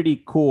 she's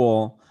pretty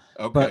cool,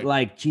 Okay. but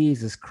like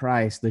Jesus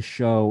Christ, the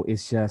show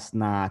is just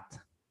not.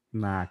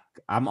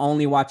 I'm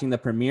only watching the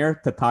premiere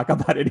to talk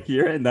about it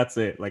here, and that's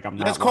it. Like I'm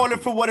not. Let's call watching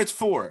it for what it's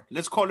for.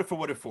 Let's call it for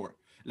what it's for.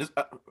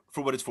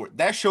 For what it's for.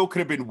 That show could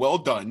have been well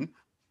done,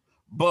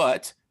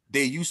 but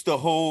they used the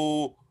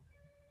whole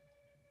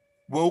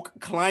woke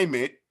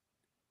climate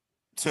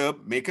to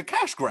make a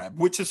cash grab,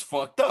 which is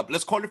fucked up.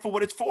 Let's call it for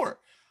what it's for.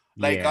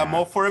 Like, I'm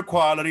all for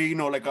equality, you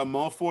know, like I'm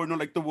all for, you know,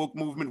 like the woke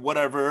movement,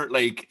 whatever.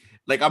 Like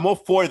I'm all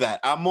for that.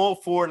 I'm all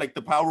for like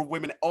the power of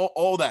women,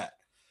 all that.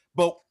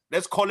 But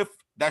let's call it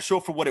that show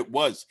for what it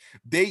was.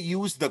 They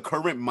used the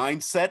current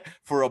mindset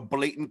for a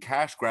blatant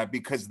cash grab,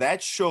 because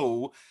that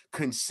show,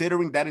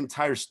 considering that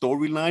entire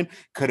storyline,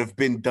 could have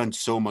been done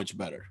so much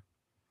better.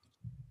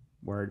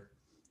 Word.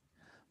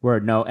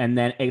 No. And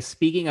then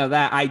speaking of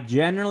that, I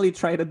generally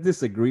try to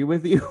disagree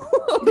with you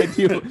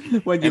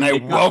when I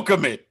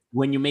welcome it.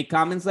 When you make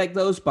comments like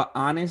those. But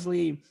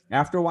honestly,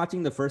 after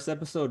watching the first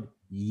episode,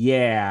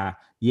 yeah.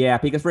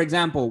 Because for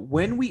example,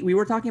 when we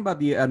were talking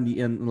about in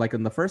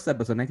the first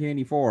episode,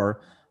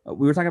 1984,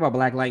 we were talking about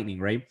Black Lightning,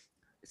 right?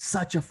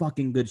 Such a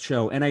fucking good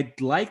show. And I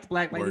liked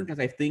Black Lightning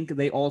because I think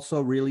they also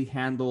really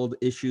handled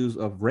issues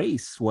of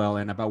race well,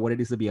 and about what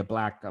it is to be a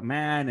black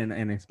man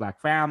and his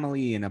black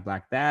family and a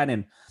black dad,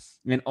 and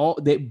all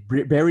they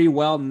very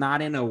well,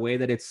 not in a way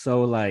that it's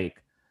so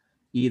like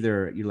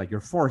either you're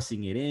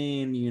forcing it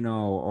in, you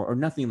know, or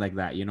nothing like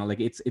that, you know,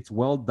 like it's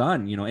well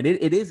done, you know, and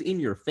it is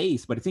in your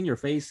face, but it's in your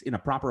face in a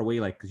proper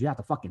way, like, because you have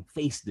to fucking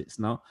face this,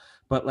 no?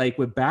 But like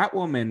with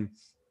Batwoman,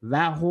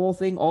 that whole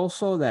thing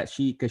also that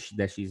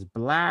she's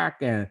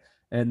black and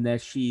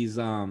that she's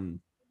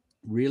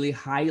really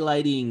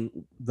highlighting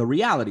the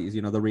realities,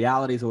 you know, the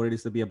realities of what it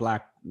is to be a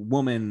black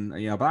woman,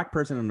 you know, a black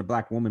person and a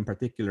black woman in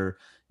particular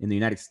in the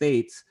United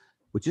States,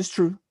 which is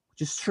true,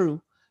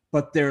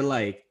 but they're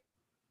like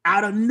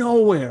out of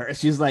nowhere,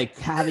 she's like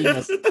having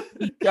a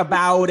speak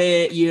about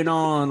it, you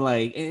know, and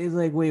like it's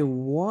like, wait,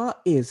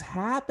 what is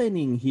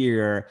happening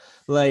here?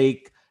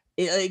 Like,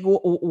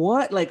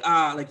 what? Like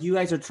you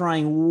guys are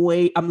trying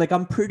way.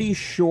 I'm pretty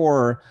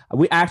sure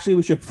we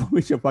should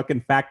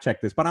fucking fact check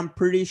this, but I'm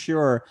pretty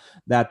sure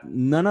that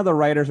none of the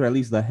writers, or at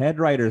least the head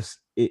writers,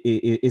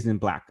 isn't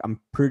black. I'm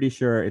pretty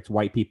sure it's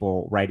white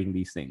people writing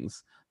these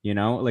things. You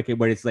know, like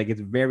where it's like it's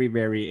very,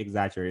 very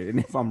exaggerated. And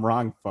if I'm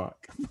wrong, fuck.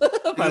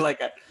 But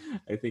like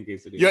I think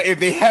it's yeah. If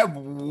they have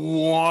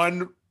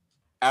one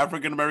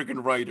African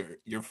American writer,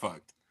 you're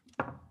fucked.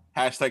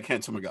 Hashtag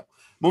cancel Miguel.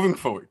 Moving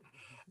forward.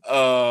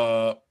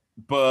 Yeah,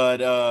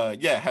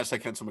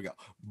 hashtag cancel Miguel.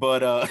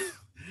 But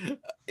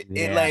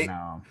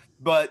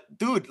but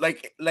dude,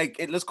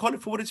 let's call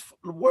it for what it's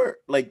worth.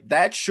 Like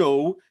that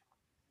show,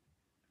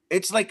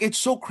 it's like it's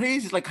so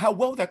crazy, like how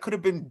well that could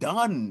have been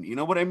done. You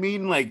know what I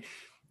mean? Like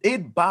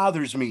it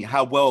bothers me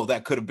how well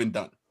that could have been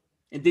done.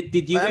 And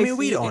did you? I mean,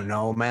 we don't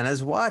know, man.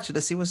 Let's watch it.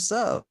 Let's see what's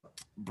up,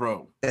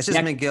 bro. That's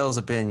just Miguel's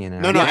opinion.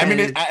 No. I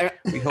mean,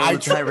 I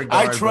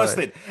trust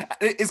it.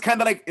 It's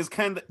kind of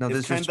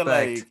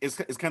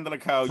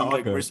like how you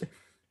like.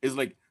 It's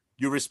like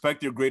you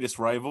respect your greatest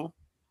rival.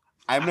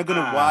 I'm not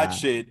gonna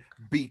watch it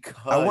because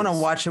I want to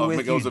watch it with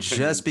Miguel's you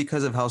just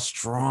because of how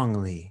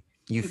strongly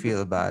you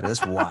feel about it.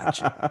 Let's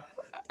watch it.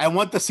 I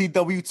want the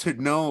CW to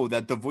know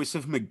that the voice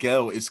of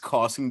Miguel is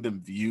costing them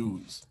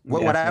views.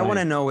 What I want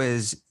to know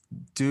is,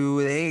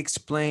 do they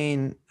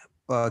explain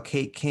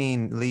Kate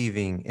Kane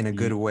leaving in a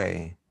good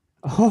way?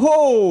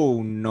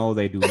 Oh no,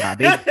 they do not.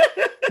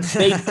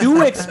 They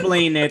do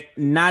explain it,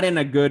 not in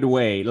a good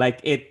way.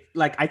 Like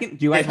I can.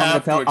 Do you guys want me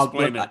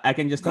to tell? I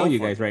can just tell you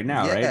guys right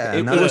now, right?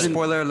 It was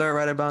spoiler alert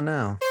right about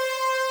now.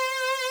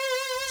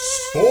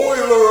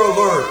 Spoiler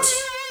alert.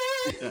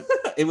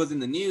 It was in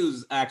the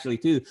news actually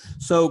too.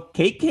 So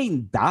Kate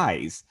Kane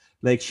dies.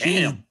 Like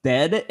she's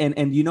dead,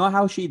 and you know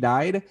how she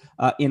died?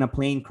 In a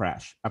plane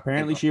crash.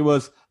 Apparently, she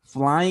was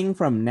flying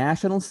from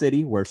National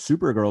City, where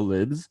Supergirl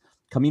lives,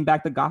 coming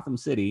back to Gotham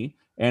City,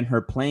 and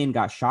her plane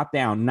got shot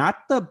down.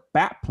 Not the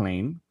bat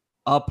plane,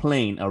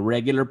 a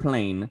regular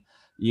plane.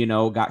 You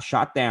know, got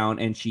shot down,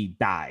 and she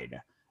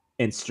died,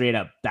 and straight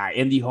up died.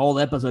 And the whole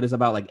episode is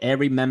about like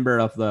every member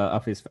of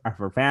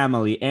her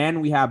family,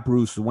 and we have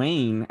Bruce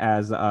Wayne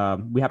as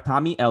we have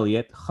Tommy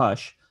Elliott,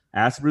 Hush,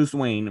 as Bruce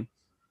Wayne,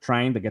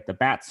 trying to get the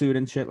bat suit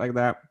and shit like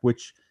that,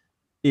 which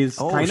is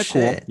kind of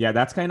cool. Yeah,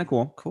 that's kind of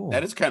cool. Cool.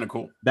 That is kind of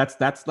cool. That's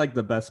like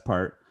the best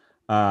part.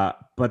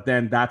 But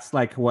then that's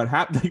like what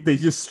happened. Like, they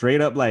just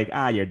straight up like,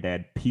 you're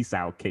dead. Peace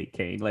out, Kate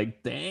Kane.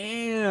 Like,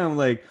 damn.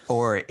 Like,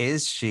 or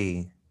is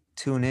she?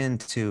 Tune in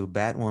to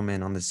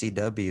Batwoman on the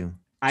CW.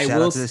 Shout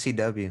out to the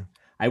CW.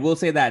 I will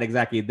say that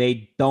exactly.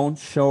 They don't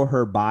show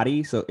her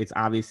body, so it's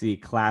obviously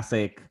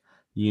classic,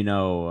 you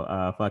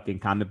know, fucking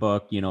comic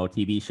book, you know,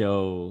 TV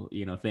show,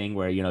 you know, thing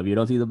where, you know, if you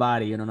don't see the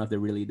body, you don't know if they're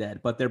really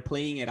dead. But they're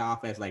playing it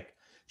off as like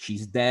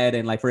she's dead.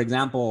 And like, for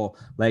example,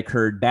 like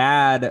her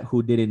dad,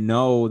 who didn't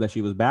know that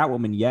she was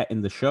Batwoman yet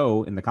in the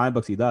show, in the comic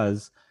books he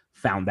does,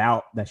 found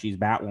out that she's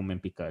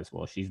Batwoman because,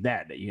 well, she's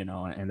dead, you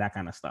know, and that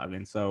kind of stuff.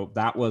 And so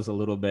that was a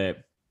little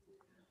bit,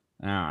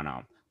 I don't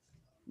know.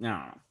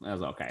 No, that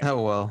was okay.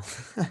 Oh well.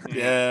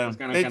 Yeah, it's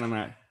kind of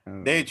not.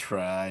 They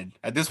tried.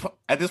 At this point,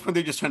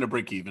 they're just trying to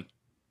break even.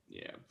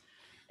 Yeah.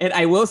 And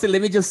I will say,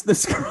 let me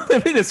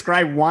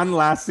describe one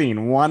last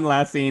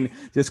scene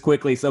just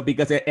quickly. So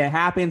because it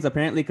happens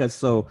apparently because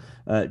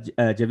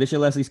Javicia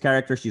Leslie's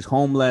character, she's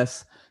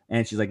homeless,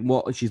 and she's like,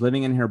 well, she's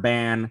living in her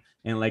van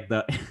and like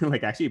the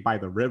like actually by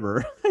the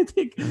river, I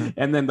think.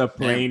 And then the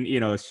plane,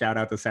 shout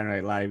out to Saturday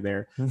Night Live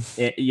there,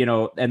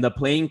 and the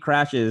plane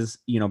crashes,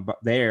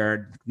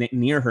 there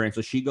near her, and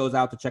so she goes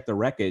out to check the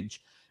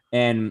wreckage.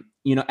 And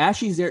as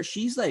she's there,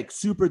 she's like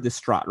super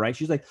distraught, right?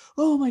 She's like,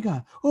 oh my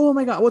god,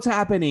 what's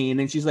happening? And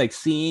then she's like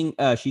seeing,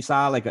 she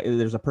saw like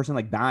there's a person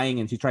like dying,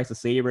 and she tries to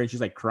save her, and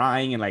she's like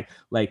crying and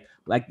like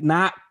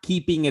not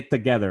keeping it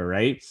together,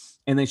 right?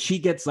 And then she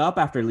gets up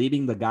after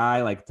leaving the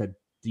guy like to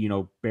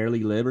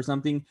barely live or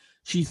something.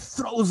 She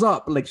throws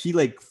up, like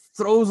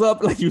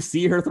you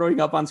see her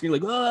throwing up on screen,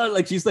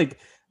 like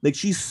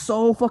she's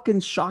so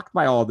fucking shocked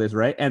by all this,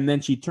 right? And then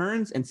she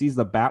turns and sees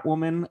the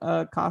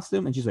Batwoman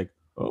costume, and she's like,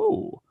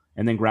 oh.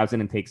 And then grabs it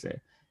and takes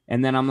it.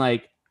 And then I'm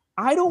like,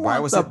 I don't want. Why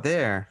was it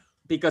there?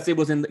 Because it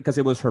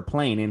was her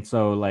plane, and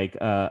so like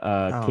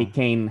Kate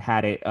Kane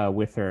had it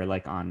with her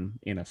like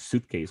in a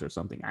suitcase or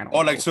something. I don't.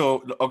 Oh, know. like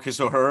so. Okay,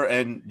 so her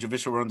and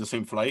Javisha were on the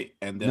same flight,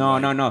 and then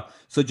no.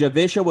 So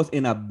Javisha was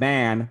in a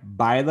van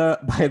by the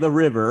river, by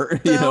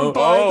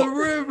the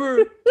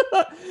river,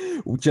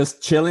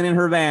 just chilling in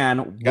her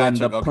van when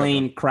the Okay.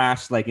 plane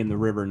crashed like in the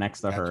river next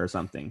to her or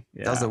something.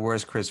 Yeah. That was the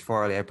worst, Chris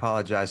Farley. I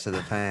apologize to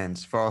the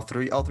fans for all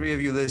three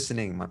of you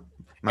listening.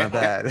 My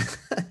bad.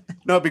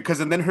 No, because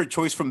and then her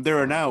choice from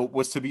there on out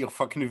was to be a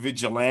fucking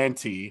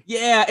vigilante.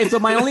 Yeah, and so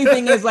my only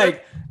thing is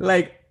like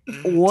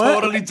what?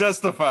 Totally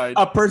justified.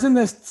 A person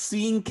that's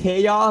seeing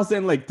chaos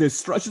and like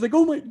destruction, she's like,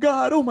 oh my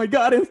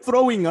god, and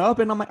throwing up,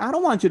 and I'm like, I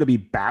don't want you to be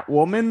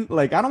Batwoman.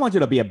 Like, I don't want you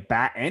to be a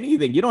bat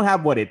anything. You don't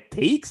have what it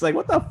takes. Like,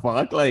 what the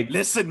fuck? Like,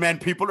 Listen, man,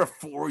 people are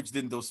forged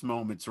in those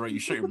moments, right? You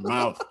shut your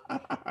mouth.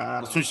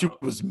 That's when she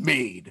was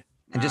made.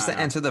 And just to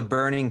answer the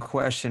burning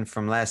question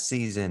from last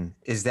season,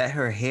 is that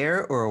her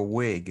hair or a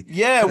wig?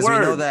 Yeah, because we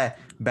know word. that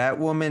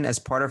Batwoman, as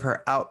part of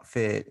her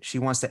outfit, she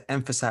wants to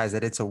emphasize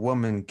that it's a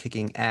woman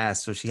kicking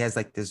ass. So she has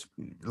like this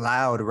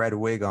loud red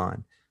wig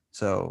on.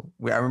 So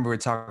I remember we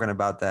were talking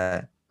about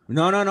that.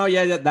 No.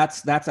 Yeah,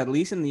 that's at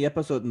least in the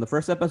episode. In the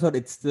first episode,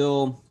 it's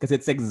still because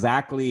it's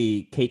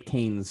exactly Kate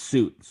Kane's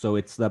suit, so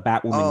it's the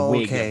Batwoman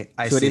wig. Okay,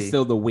 I so see. It is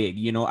still the wig.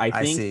 I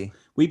think see.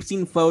 we've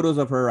seen photos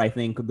of her. I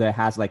think that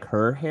has like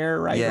her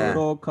hair, right, a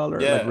little color,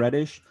 like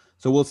reddish.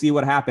 So we'll see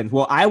what happens.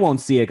 Well, I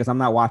won't see it because I'm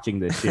not watching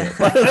this shit.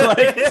 But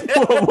like,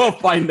 we'll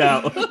find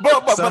out.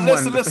 But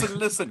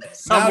listen.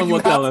 Someone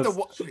will tell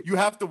us. You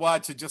have to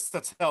watch it just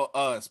to tell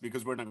us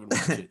because we're not going to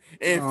watch it.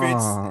 If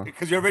it's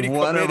because you're already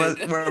One of us,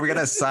 committed. we're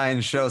gonna sign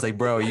shows like,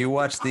 bro, you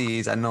watch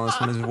these. I know this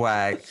one is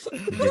whack.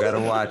 You gotta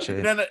watch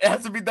it. Then it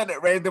has to be done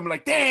at random.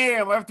 Like,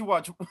 damn, I have to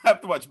watch.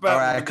 Batman. All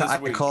right, I this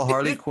week. call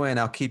Harley Quinn.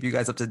 I'll keep you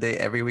guys up to date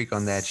every week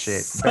on that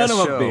shit. Son of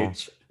a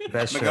bitch.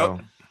 Best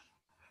show.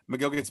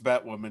 Miguel gets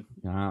Batwoman.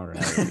 All right.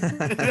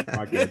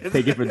 Okay,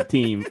 take it for the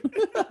team.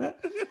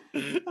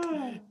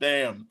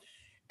 Damn.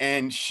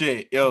 And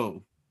shit,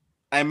 yo.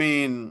 I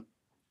mean,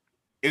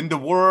 in the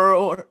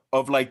world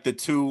of like the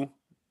two,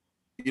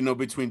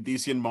 between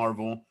DC and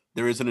Marvel,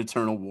 there is an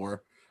eternal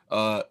war.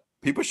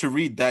 People should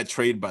read that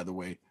trade, by the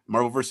way.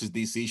 Marvel versus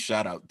DC,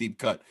 shout out, deep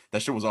cut.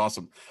 That shit was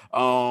awesome.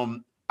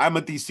 I'm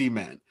a DC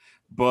man,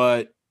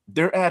 but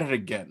they're at it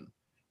again.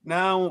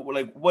 Now,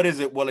 like, what is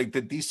it? Well, like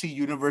the DC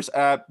Universe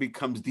app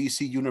becomes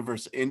DC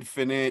Universe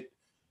Infinite.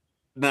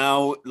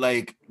 Now,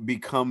 like,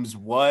 becomes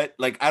what?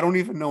 Like, I don't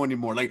even know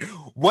anymore. Like,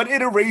 what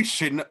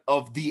iteration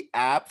of the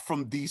app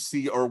from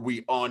DC are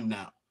we on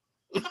now?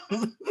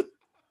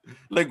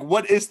 Like,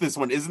 what is this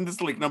one? Isn't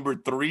this like number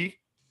 3?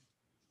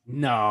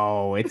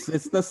 No, it's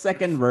the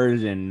second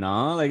version.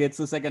 No, like it's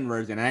the second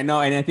version. I know,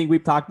 and I think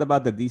we've talked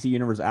about the DC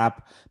Universe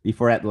app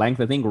before at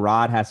length. I think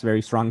Rod has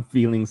very strong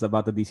feelings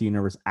about the DC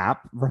Universe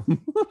app.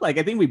 From like,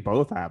 I think we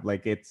both have.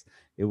 Like, it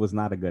was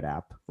not a good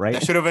app, right?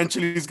 That should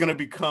eventually is gonna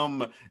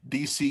become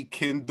DC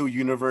Kindle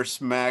Universe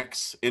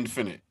Max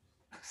Infinite.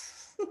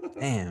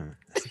 Damn.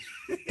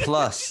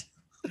 Plus.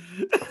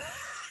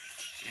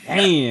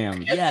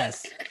 Damn.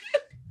 Yes.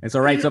 And so,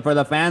 right, so for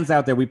the fans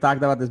out there, we've talked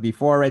about this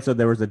before, right? So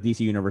there was a DC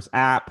Universe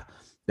app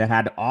that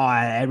had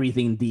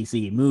everything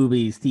DC,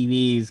 movies,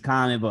 TVs,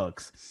 comic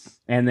books,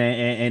 and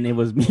it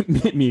was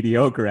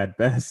mediocre at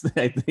best,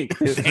 I think.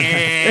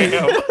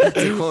 Damn.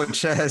 To quote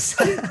Chess.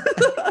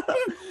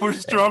 We're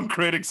strong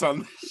critics on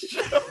this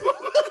show.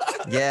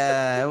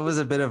 Yeah, it was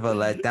a bit of a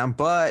letdown,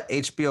 but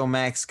HBO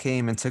Max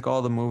came and took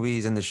all the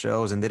movies and the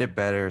shows and did it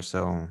better,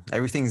 so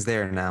everything's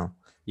there now.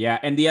 Yeah,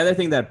 and the other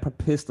thing that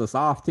pissed us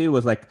off too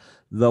was like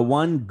the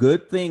one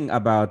good thing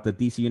about the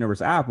DC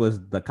Universe app was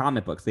the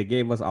comic books. They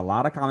gave us a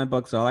lot of comic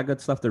books, all that good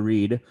stuff to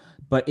read,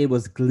 but it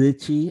was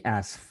glitchy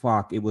as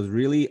fuck. It was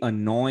really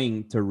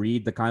annoying to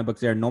read the comic books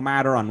there, no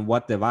matter on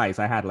what device.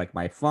 I had like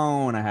my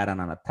phone, I had it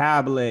on a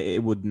tablet.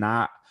 It would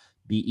not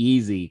be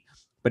easy.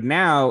 But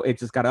now it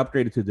just got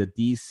upgraded to the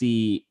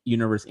DC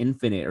Universe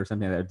Infinite or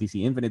something like that,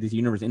 DC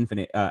Universe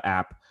Infinite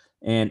app.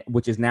 And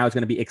which is now it's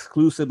going to be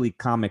exclusively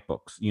comic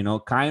books,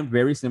 kind of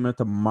very similar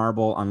to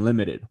Marvel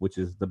Unlimited, which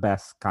is the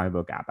best comic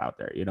book app out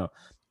there,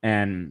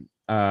 and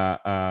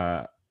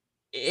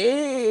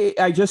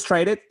I just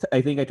tried it.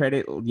 I think I tried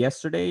it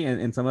yesterday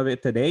and some of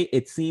it today.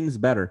 It seems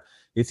better.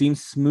 It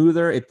seems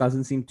smoother. It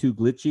doesn't seem too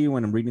glitchy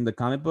when I'm reading the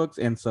comic books,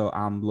 and so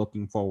I'm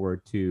looking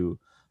forward to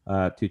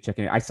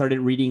checking it. I started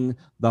reading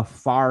the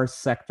Far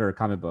Sector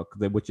comic book,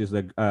 which is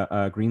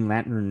a Green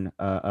Lantern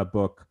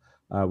book,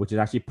 which is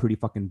actually pretty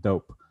fucking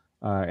dope.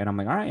 And I'm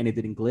like, all right, and it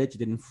didn't glitch, it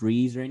didn't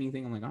freeze or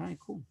anything. I'm like, all right,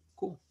 cool.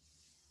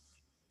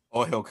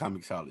 All hell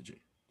comicsology.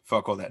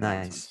 Fuck all that Nice.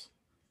 nonsense.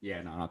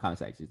 Yeah, no,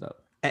 comics actually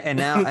dope. And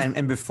now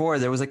and before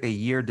there was like a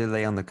year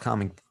delay on the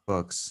comic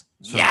books.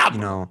 So, Yeah, you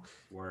know.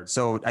 Word.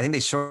 So I think they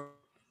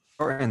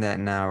shortened that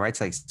now, right? It's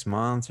like 6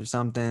 months or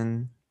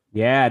something.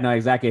 Yeah, no,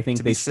 exactly. I think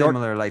To they be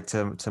similar, like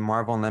to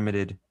Marvel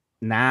Unlimited.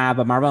 Nah,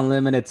 but Marvel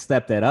Unlimited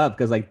stepped it up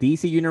because like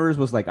DC Universe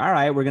was like, all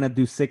right, we're gonna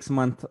do 6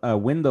 month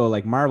window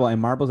like Marvel,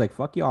 and Marvel's like,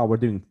 fuck y'all, we're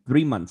doing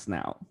 3 months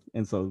now,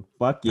 and so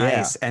fuck yeah.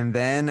 Nice. And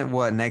then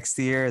what? Next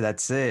year,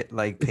 that's it.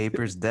 Like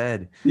paper's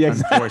dead. Yeah,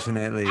 exactly.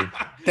 Unfortunately.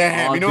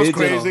 Damn, On you know what's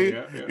digital. crazy?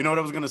 Yeah, yeah. You know what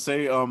I was gonna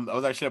say? I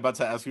was actually about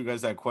to ask you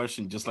guys that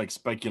question, just like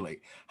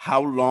speculate.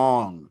 How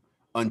long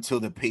until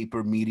the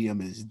paper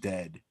medium is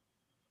dead?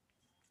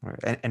 All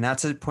right. And not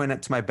to point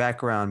out to my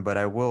background, but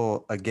I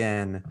will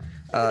again.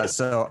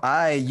 So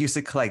I used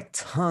to collect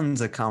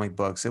tons of comic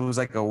books. It was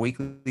like a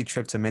weekly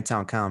trip to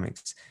Midtown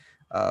Comics,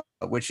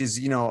 which is,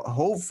 you know,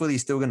 hopefully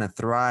still going to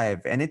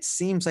thrive. And it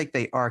seems like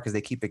they are because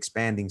they keep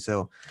expanding.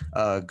 So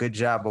good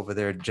job over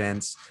there,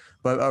 gents.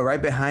 But right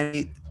behind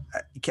me,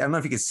 I don't know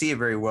if you can see it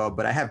very well,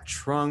 but I have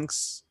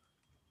Trunks.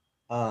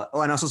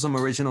 And also some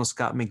original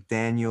Scott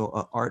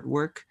McDaniel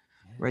artwork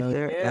right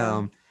there.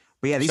 Yeah.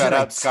 But yeah, these Shout are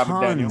out like Scott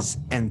McDaniel. tons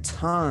and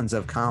tons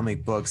of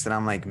comic books that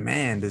I'm like,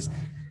 man,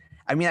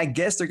 I mean, I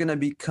guess they're gonna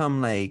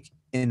become like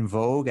in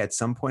vogue at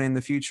some point in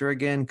the future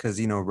again, because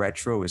you know,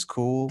 retro is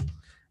cool.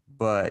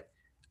 But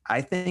I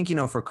think, you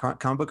know, for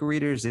comic book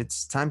readers,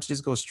 it's time to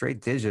just go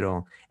straight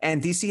digital.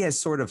 And DC has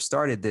sort of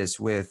started this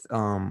with,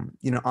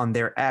 you know, on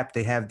their app,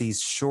 they have these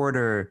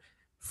shorter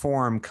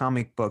form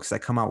comic books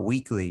that come out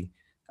weekly,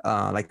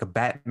 like a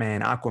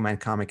Batman, Aquaman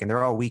comic, and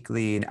they're all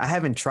weekly. And I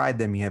haven't tried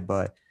them yet,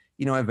 but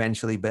you know,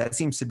 eventually. But that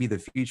seems to be the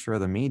future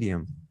of the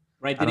medium.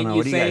 Right? I don't know.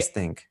 What do you guys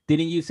think?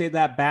 Didn't you say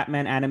that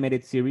Batman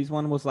animated series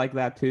one was like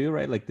that too?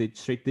 Right? Like the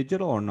straight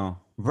digital or no?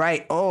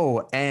 Right.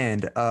 Oh,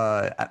 and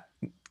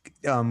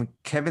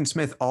Kevin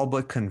Smith all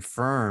but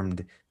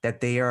confirmed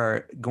that they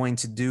are going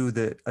to do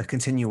a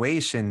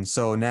continuation.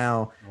 So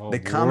now the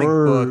comic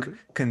book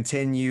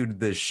continued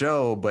the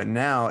show, but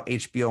now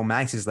HBO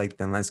Max is like,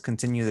 then let's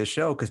continue the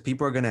show because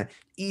people are gonna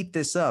eat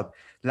this up.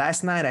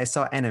 Last night I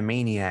saw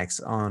Animaniacs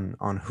on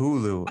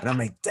Hulu, and I'm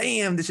like,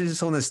 damn, this is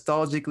so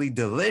nostalgically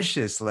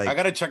delicious. Like, I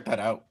gotta check that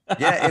out.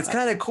 yeah, it's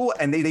kind of cool,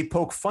 and they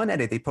poke fun at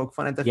it. They poke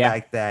fun at the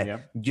fact that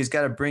you just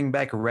got to bring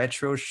back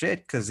retro shit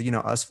because, you know,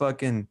 us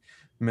fucking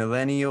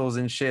millennials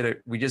and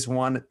shit, we just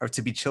want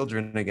to be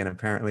children again,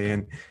 apparently,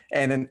 and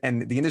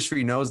the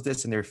industry knows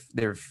this, and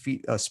they're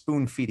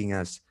spoon feeding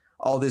us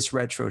all this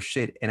retro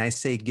shit, and I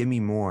say, give me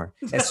more,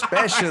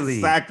 especially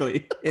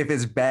exactly if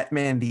it's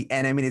Batman the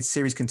animated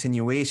series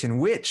continuation,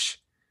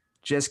 which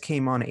just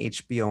came on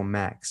HBO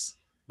Max.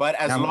 But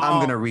I'm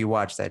gonna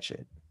rewatch that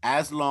shit.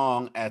 As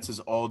long as it's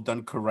all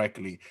done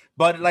correctly.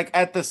 But like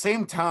at the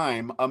same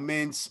time,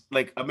 amidst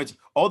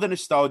all the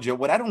nostalgia,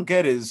 what I don't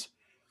get is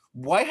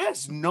why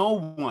has no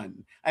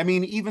one, I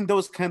mean, even though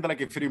it's kind of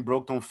like if it ain't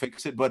broke, don't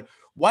fix it, but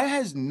why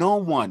has no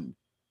one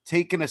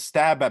taken a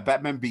stab at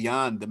Batman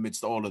Beyond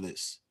amidst all of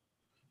this?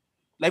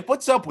 Like,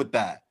 what's up with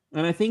that?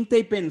 And I think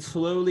they've been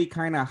slowly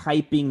kind of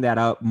hyping that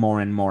up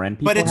more and more. And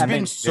people but it's haven't,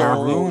 been so there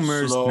are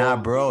rumors, slow. nah,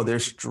 bro.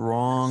 There's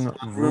strong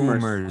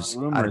rumors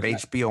out of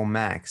Rumors. HBO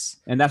Max.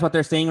 And that's what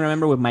they're saying.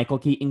 Remember, with Michael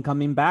Keaton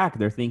coming back,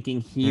 they're thinking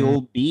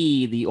he'll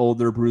be the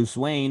older Bruce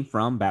Wayne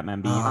from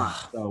Batman Beyond.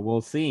 So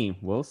we'll see.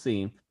 We'll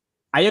see.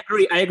 I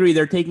agree.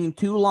 They're taking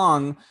too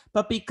long,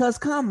 but because,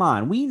 come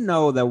on, we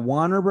know that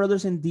Warner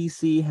Brothers and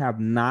DC have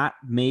not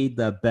made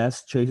the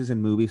best choices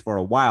in movies for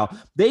a while.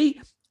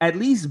 They, at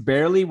least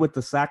barely with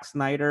the Zack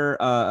Snyder,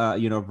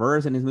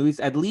 verse and his movies,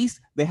 at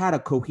least they had a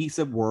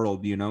cohesive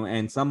world, you know,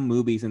 and some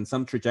movies and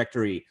some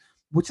trajectory,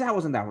 which that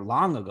wasn't that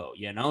long ago,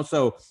 you know.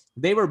 So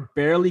they were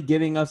barely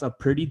giving us a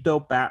pretty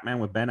dope Batman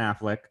with Ben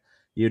Affleck,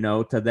 you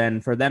know, to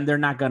then for them, they're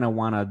not gonna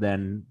wanna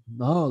then,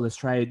 let's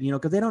try it, you know,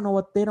 because they don't know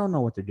what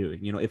they're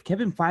doing. You know, if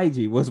Kevin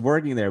Feige was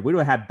working there, we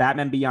would have had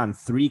Batman Beyond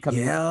 3 coming.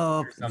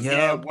 Yep.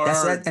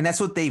 That's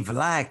what they've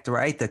lacked,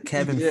 right? The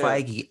Kevin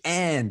Feige.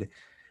 And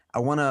I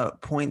want to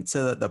point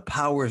to the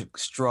power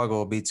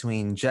struggle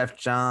between Jeff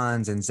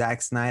Johns and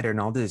Zack Snyder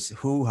and all this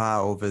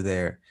hoo-ha over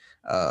there.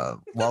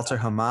 Walter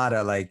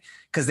Hamada, like,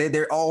 because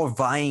they're all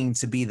vying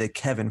to be the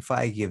Kevin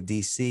Feige of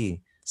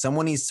DC.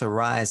 Someone needs to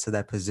rise to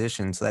that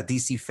position so that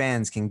DC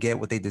fans can get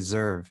what they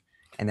deserve,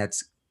 and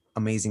that's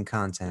amazing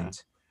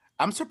content.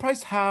 I'm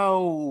surprised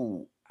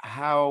how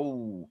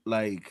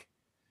like,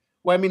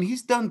 well, I mean,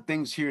 he's done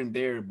things here and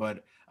there,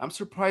 but I'm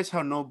surprised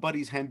how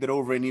nobody's handed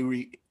over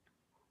any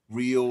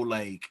real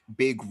like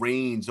big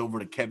reins over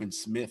to Kevin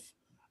Smith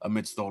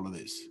amidst all of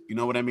this. You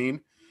know what I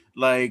mean?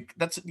 Like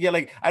that's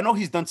like I know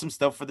he's done some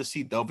stuff for the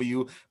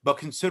CW, but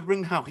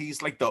considering how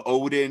he's like the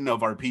Odin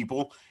of our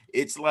people,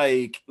 it's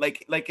like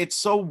it's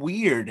so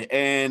weird,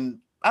 and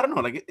I don't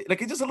know, like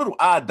it's just a little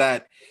odd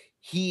that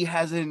he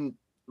hasn't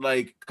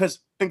like because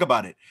think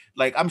about it,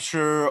 like I'm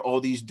sure all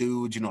these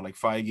dudes, like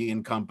Feige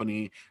and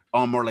company,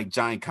 are more like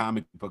giant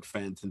comic book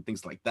fans and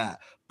things like that.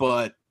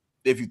 But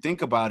if you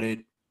think about it,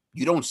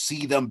 you don't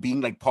see them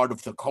being like part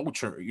of the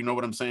culture. You know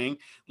what I'm saying?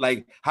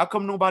 Like, how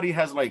come nobody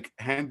has like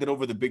handed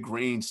over the big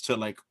reins to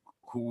like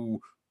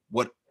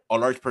what a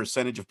large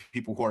percentage of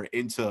people who are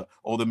into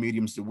all the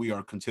mediums that we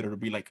are considered to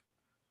be like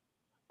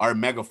our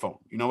megaphone?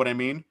 You know what I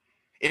mean?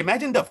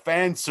 Imagine the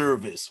fan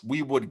service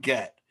we would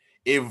get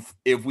if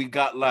we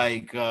got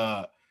like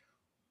a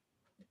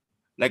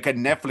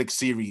Netflix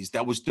series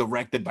that was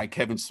directed by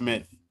Kevin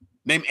Smith.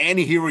 Name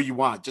any hero you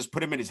want, just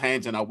put him in his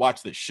hands, and I'll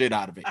watch the shit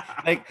out of it.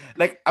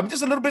 Like I'm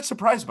just a little bit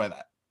surprised by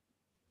that.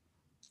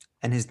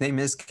 And his name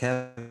is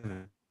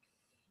Kevin.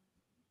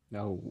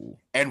 No.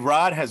 And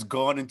Rod has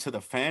gone into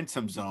the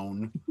Phantom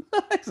Zone.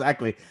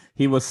 Exactly.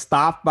 He was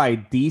stopped by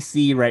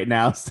DC right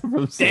now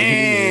from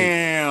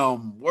saying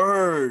Damn,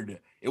 word.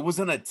 It was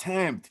an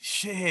attempt.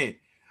 Shit.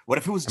 What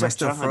if it was Am I Jeff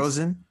still Johns?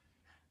 frozen?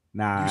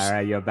 Nah, all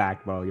right, you're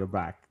back, bro. You're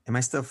back. Am I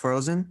still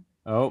frozen?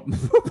 Oh,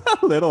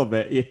 a little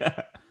bit,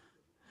 yeah.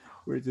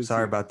 We're just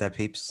Sorry about that,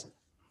 peeps.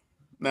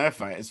 Nah, it's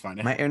fine. It's fine.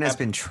 My internet's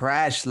been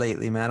trashed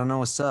lately, man. I don't know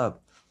what's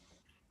up.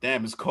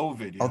 Damn, it's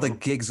COVID. All the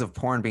gigs of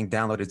porn being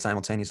downloaded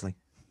simultaneously.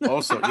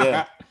 Also,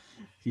 yeah.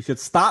 You should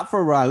stop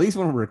for at least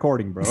when we're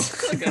recording, bro.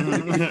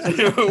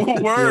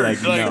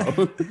 Word. Like,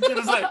 no.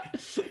 It's like,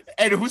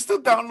 and who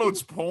still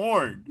downloads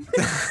porn?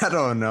 I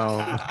don't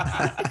know.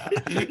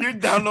 You're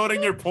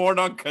downloading your porn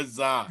on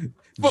Kazaa.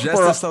 Just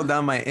to slow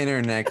down my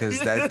internet, because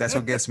that's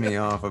what gets me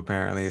off,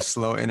 apparently. It's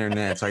slow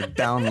internet. So I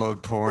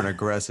download porn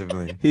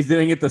aggressively. He's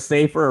doing it to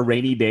save for a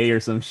rainy day or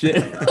some shit.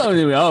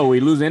 Oh, we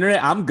lose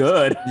internet? I'm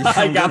good. Yeah,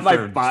 I I'm got good my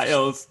for-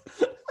 files.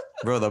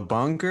 Bro, the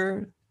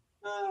bunker?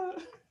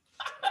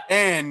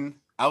 And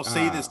I'll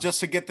say this just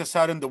to get this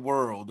out in the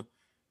world.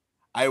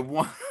 I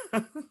want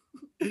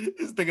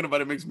just thinking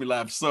about it makes me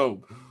laugh.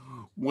 So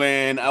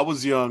when I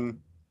was young,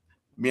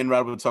 me and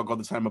Rod would talk all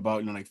the time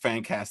about, like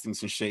fan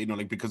castings and shit,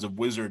 like because of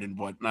Wizard and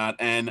whatnot.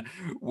 And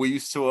we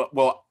used to,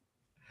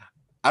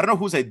 I don't know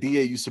whose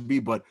idea it used to be,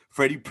 but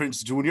Freddie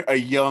Prinze Jr., a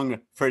young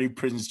Freddie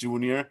Prinze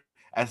Jr.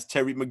 as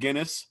Terry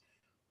McGinnis.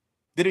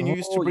 Didn't you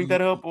used to bring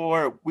that up,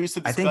 or we used to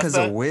discuss I think because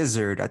that? of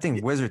Wizard. I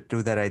think Wizard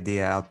threw that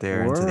idea out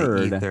there into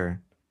Word. the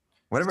ether.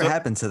 Whatever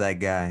happened to that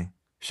guy?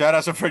 Shout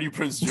out to Freddie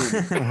Prinze Jr.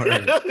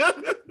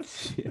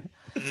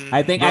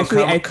 I think Bro,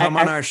 actually, come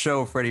on our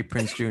show, Freddie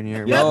Prinze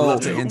Jr. We'd Yo, love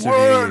to interview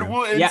Word, you.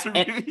 we'll Yeah,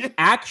 interview you.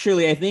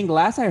 actually, I think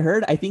last I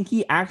heard, I think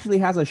he actually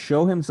has a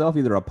show himself,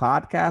 either a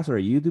podcast or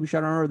a YouTube show.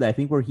 I don't remember that. I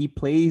think where he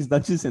plays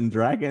Dungeons and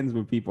Dragons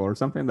with people or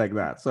something like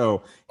that.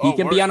 So he Oh,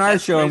 can be word, on our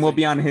that's show and we'll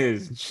crazy. be on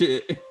his.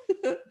 Shit.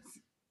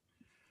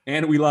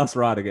 And we lost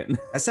Rod again.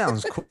 That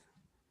sounds cool.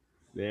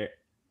 There.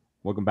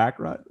 Welcome back,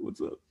 Rod.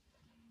 What's up?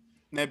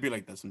 It'd be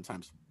like that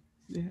sometimes.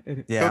 Yeah.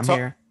 Yeah, I'm talk-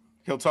 here.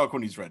 He'll talk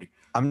when he's ready.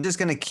 I'm just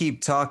gonna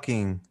keep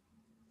talking.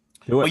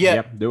 Do it. Well, yeah.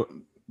 Yep, do it.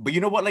 But you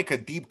know what? Like a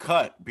deep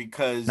cut,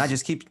 because Not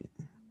just keep.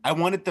 I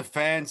wanted the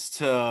fans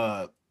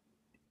to,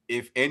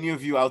 if any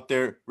of you out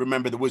there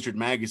remember the Wizard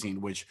magazine,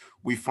 which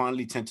we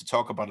finally tend to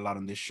talk about a lot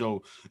on this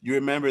show, you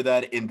remember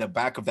that in the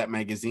back of that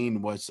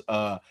magazine was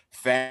a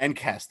fan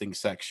casting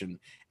section,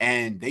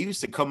 and they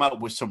used to come out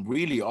with some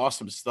really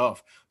awesome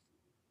stuff.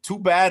 Too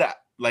bad,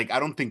 like I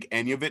don't think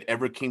any of it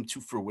ever came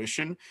to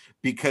fruition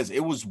because it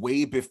was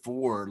way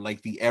before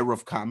like the era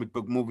of comic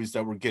book movies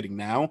that we're getting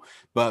now.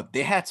 But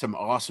they had some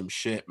awesome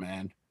shit,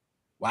 man.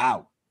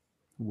 Wow.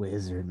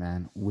 Wizard,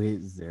 man.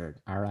 Wizard.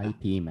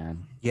 R.I.P.,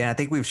 man. Yeah, I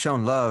think we've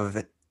shown love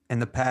in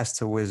the past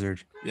to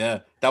Wizard. Yeah,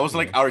 that was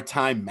like our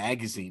Time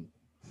magazine.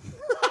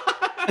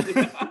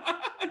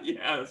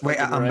 Yeah. Wait,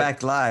 I'm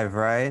back live,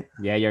 right?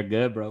 Yeah, you're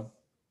good, bro.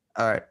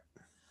 All right.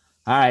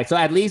 All right, so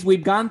at least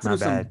we've gone through My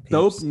some bad,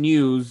 dope peeps.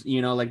 news.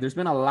 Like there's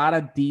been a lot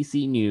of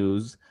DC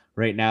news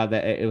right now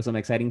that it was some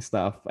exciting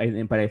stuff.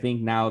 But I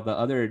think now the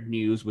other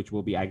news, which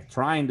will be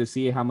trying to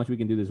see how much we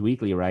can do this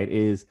weekly, right,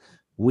 is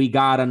we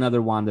got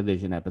another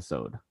WandaVision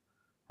episode.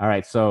 All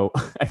right, so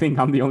I think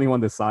I'm the only one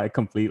that saw it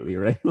completely,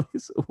 right?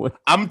 So what-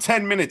 I'm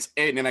 10 minutes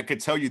in and I could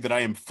tell you that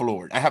I am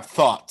floored. I have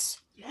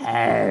thoughts.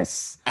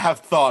 Yes. I have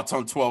thoughts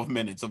on 12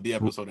 minutes of the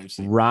episode I've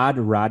seen.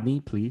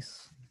 Rodney,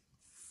 please.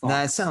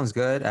 Nah, it sounds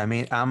good. I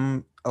mean,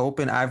 I'm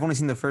open. I've only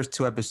seen the first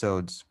 2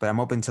 episodes, but I'm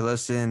open to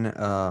listen.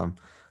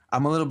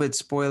 I'm a little bit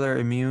spoiler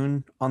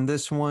immune on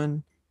this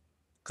one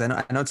because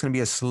I know it's gonna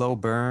be a slow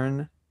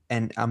burn,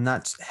 and I'm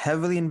not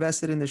heavily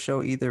invested in the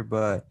show either.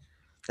 But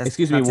that's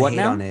Excuse me, not to what hate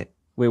now? On it.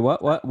 Wait,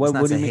 what? It's not What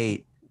do to you mean?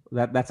 hate.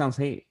 That sounds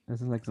hate. That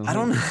sounds like some I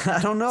don't. hate.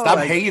 I don't know. Stop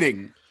like,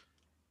 hating.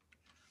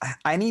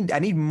 I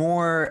need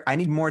more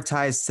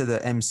ties to the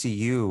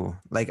MCU.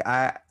 Like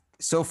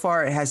so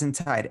far it hasn't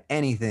tied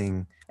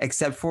anything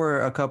except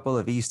for a couple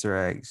of Easter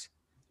eggs.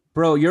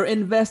 Bro, you're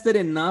invested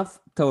enough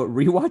to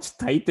rewatch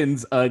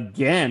Titans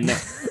again.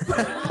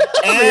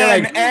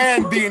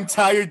 And the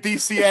entire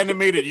DC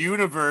animated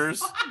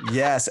universe.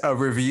 Yes, a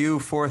review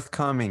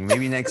forthcoming,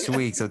 maybe next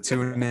week. So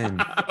tune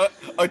in.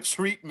 A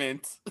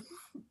treatment.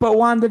 But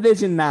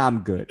WandaVision, nah, I'm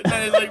good.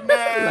 And it's like,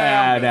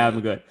 Nah,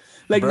 I'm good.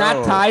 Like, not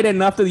Bro. tied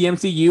enough to the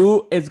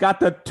MCU. It's got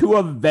the 2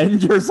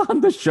 Avengers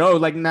on the show.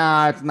 Like,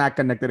 nah, it's not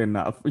connected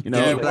enough. You know,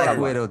 Yeah, Like, Black come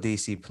on. Widow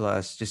DC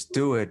Plus. Just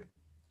do it.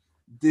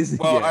 This,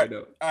 Well, yeah, I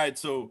know. all right.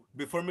 So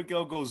before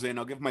Miguel goes in,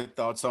 I'll give my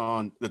thoughts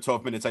on the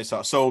 12 minutes I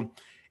saw. So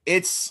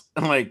it's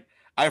like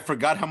I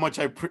forgot how much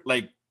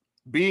like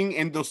being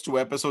in those 2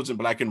 episodes in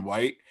black and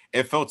white.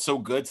 It felt so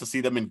good to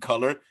see them in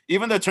color,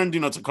 even though it turned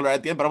to color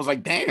at the end. But I was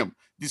like, damn,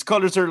 these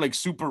colors are like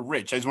super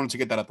rich. I just wanted to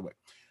get that out the way.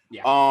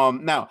 Yeah.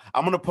 Now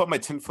I'm gonna put my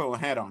tinfoil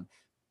hat on.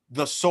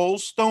 The Soul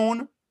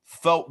Stone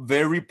felt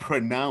very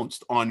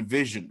pronounced on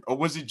Vision, or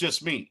was it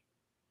just me?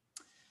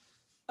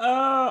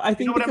 I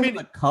think know what I because mean?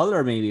 of the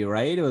color, maybe,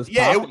 right? It was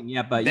Yeah, popping.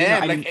 Yeah, but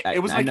Damn, you know, like it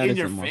was I like in noticed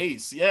your it more.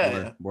 face.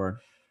 Yeah. Word.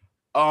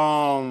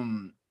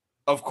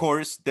 Of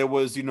course, there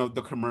was,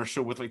 the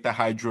commercial with like the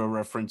Hydra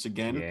reference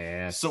again.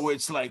 Yes. So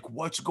it's like,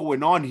 what's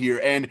going on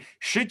here? And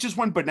shit just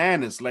went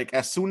bananas. Like,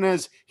 as soon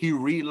as he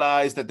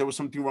realized that there was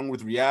something wrong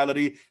with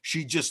reality,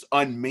 she just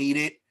unmade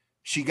it.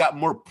 She got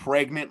more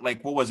pregnant.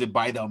 Like, what was it,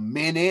 by the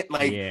minute?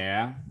 Like,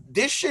 yeah.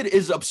 this shit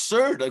is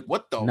absurd. Like,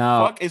 what the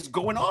No. fuck is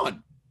going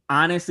on?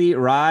 Honestly,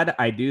 Rod,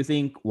 I do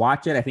think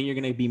watch it. I think you're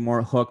gonna be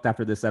more hooked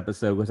after this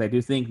episode because I do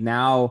think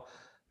now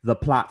the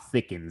plot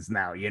thickens.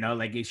 Now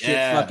like it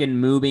shit's fucking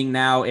moving.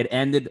 Now it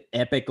ended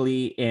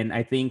epically, and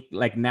I think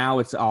like now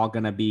it's all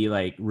gonna be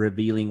like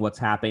revealing what's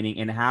happening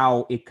and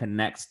how it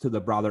connects to the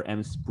broader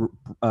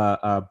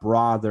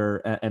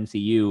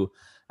MCU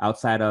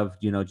outside of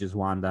just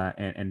Wanda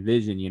and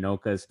Vision.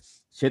 Because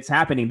shit's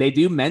happening. They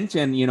do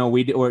mention we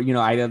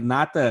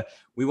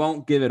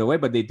won't give it away,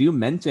 but they do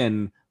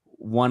mention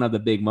one of the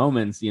big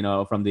moments,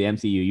 from the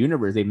MCU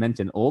universe. They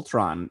mentioned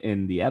Ultron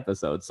in the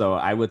episode. So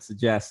I would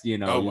suggest,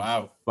 Oh,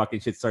 wow.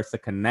 fucking shit starts to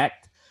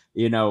connect.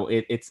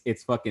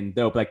 It's fucking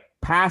dope. Like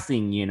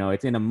passing,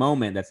 it's in a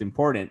moment that's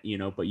important,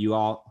 but you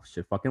all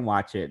should fucking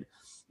watch it.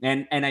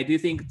 And I do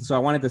think, so I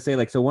wanted to say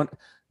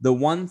the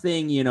one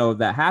thing,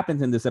 that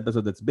happens in this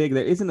episode that's big,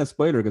 that isn't a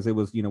spoiler because it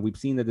was, we've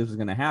seen that this was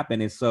going to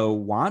happen, is so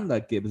Wanda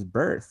gives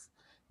birth.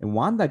 And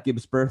Wanda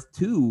gives birth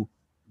to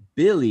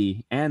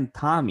Billy and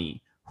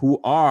Tommy, who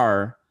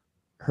are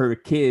her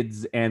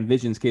kids and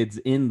Vision's kids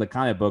in the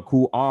comic book,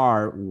 who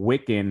are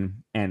Wiccan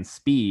and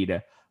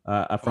Speed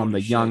from Holy the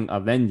shit. Young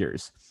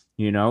Avengers,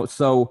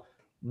 So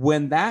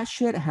when that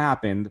shit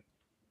happened,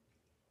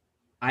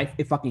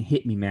 it fucking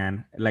hit me,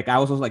 man. Like I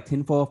was like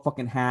tinfoil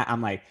fucking hat.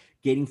 I'm like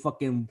getting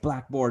fucking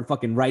blackboard,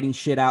 fucking writing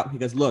shit out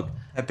because look.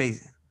 Pepe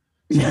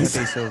Yes.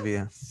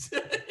 Sylvia.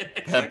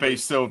 Pepe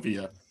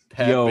Sylvia.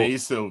 Yo.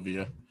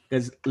 Sylvia.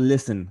 Because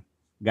listen,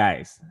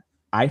 guys,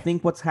 I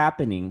think what's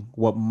happening,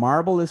 what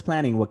Marvel is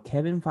planning, what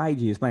Kevin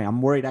Feige is planning.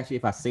 I'm worried actually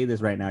if I say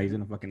this right now, he's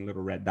in a fucking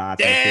little red dot.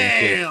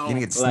 Damn. You're gonna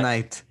get Like-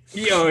 sniped.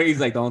 He's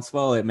like, don't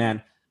spoil it,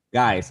 man.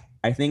 Guys,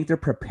 I think they're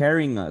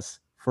preparing us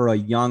for a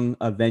Young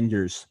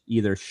Avengers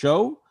either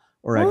show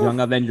or a Young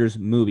Avengers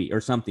movie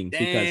or something.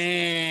 Because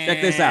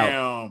check this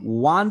out.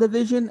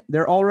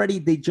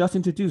 WandaVision, they just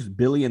introduced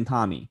Billy and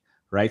Tommy.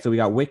 Right, so we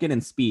got Wiccan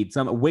and Speed.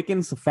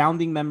 Wiccan's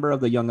founding member of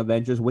the Young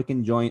Avengers.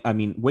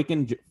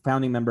 Wiccan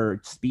founding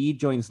member Speed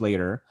joins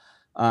later,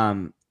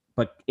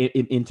 but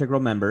integral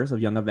members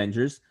of Young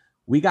Avengers.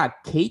 We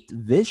got Kate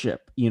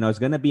Bishop. Is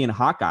going to be in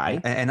Hawkeye.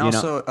 And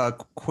also a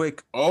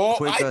quick I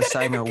didn't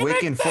side even note.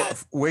 connect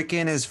that.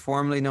 Wiccan is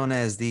formerly known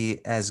as the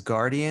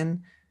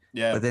Asgardian,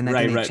 Yeah. but then I Right,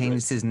 think they right,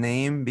 changed his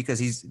name because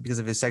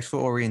of his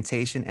sexual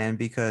orientation and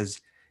because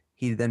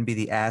he'd then be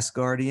the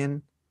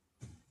Asgardian.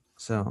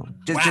 So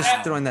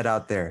just throwing that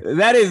out there.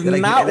 That is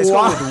Like, not let's go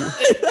why.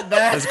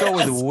 Let's go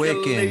with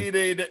Wiccan.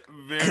 Escalated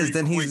Because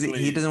then he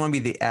quickly. doesn't want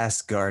to be the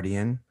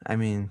Asgardian. I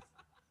mean,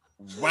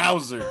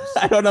 Wowzers.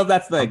 I don't know if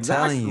that's the I'm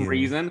exact telling you.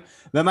 reason.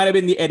 That might have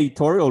been the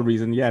editorial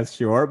reason. Yes,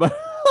 sure, but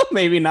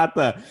maybe not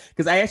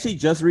because I actually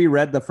just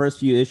reread the first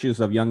few issues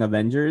of Young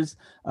Avengers.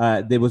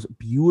 They was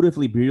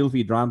beautifully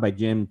drawn by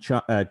Jim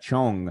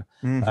Chong.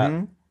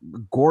 mhm.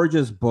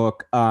 Gorgeous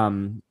book.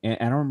 And I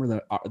don't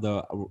remember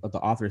the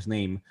author's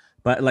name,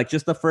 but like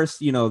just the first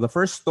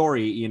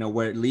story,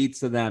 where it leads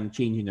to them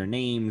changing their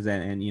names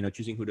and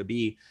choosing who to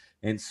be.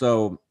 And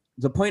so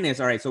the point is,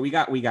 all right, so we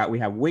have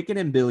Wiccan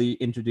and Billy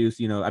introduced,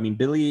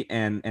 Billy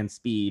and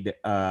Speed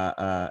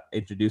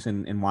introduced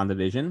in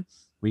WandaVision.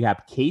 We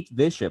have Kate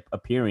Bishop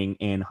appearing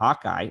in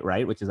Hawkeye,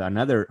 right, which is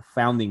another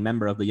founding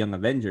member of the Young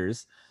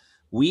Avengers.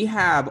 We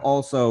have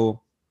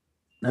also,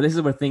 now this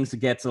is where things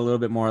gets a little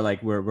bit more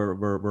like we're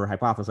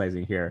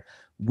hypothesizing here.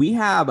 We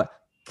have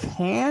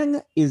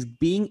Kang is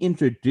being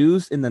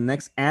introduced in the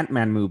next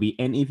Ant-Man movie,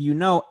 and if you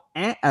know,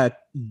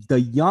 the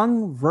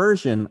young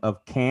version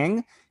of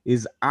Kang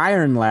is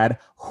Iron Lad,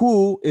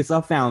 who is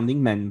a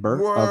founding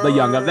member of the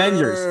Young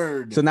Avengers.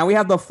 Word. So now we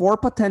have the 4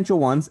 potential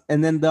ones,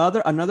 and then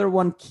another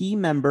one key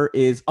member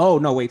is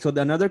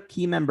another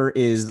key member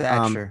is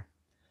Stature.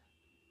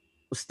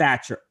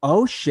 Stature.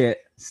 Oh shit,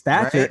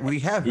 Stature. Right? We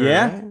have her.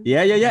 Yeah, right?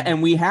 yeah.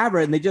 And we have her,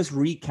 and they just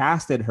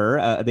recasted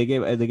her. They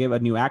gave a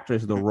new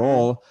actress the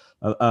role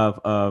of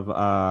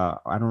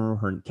I don't remember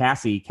her,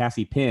 Cassie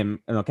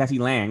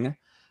Lang,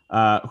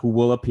 who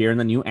will appear in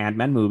the new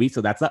Ant-Man movie.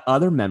 So that's the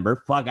other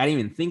member. Fuck, I didn't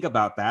even think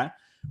about that.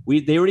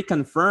 They already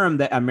confirmed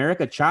that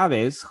America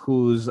Chavez,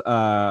 who's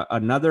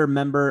another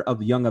member of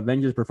the Young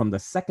Avengers, but from the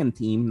second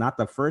team, not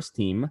the first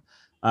team,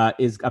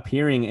 is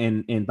appearing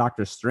in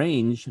Doctor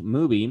Strange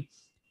movie.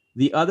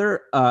 The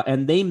other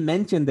and they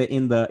mentioned that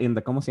in the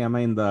 ¿cómo se llama?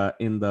 in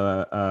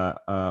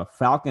the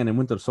Falcon and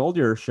Winter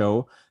Soldier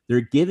show,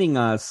 they're giving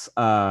us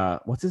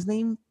what's his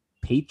name?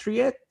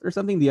 Patriot or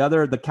something.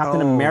 The Captain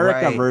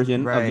America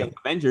version of Young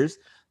Avengers.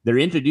 They're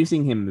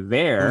introducing him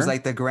there. Who's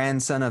like the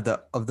grandson of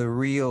the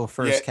real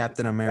first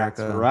Captain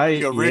America. That's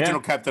right. The original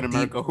Captain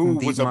America, who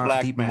was a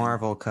black man.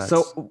 Marvel cuts.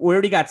 So we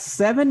already got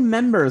 7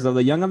 members of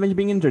the Young Avengers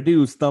being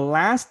introduced. The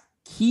last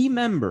key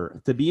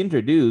member to be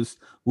introduced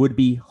would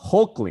be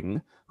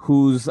Hulkling,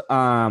 who's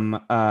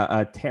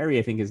Terry,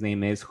 I think his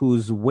name is,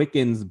 who's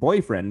Wiccan's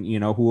boyfriend,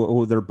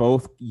 who they're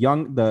both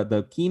young,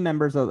 the key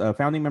members of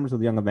founding members of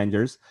the Young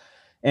Avengers.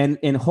 And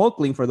in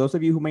Hulkling, for those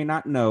of you who may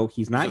not know,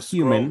 he's not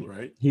human. Skrull,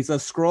 right? He's a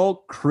Skrull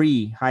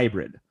Kree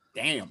hybrid.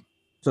 Damn.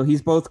 So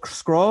he's both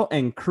Skrull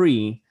and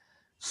Kree.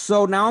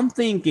 So now I'm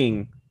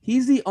thinking,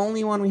 he's the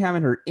only one we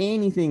haven't heard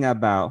anything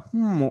about.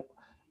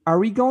 Are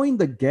we going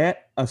to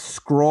get a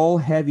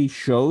Skrull heavy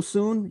show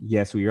soon?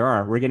 Yes, we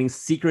are. We're getting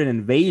Secret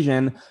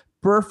Invasion.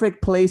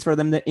 Perfect place for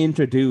them to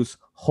introduce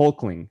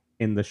Hulkling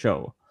in the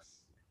show.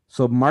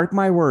 So mark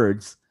my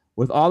words,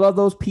 with all of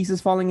those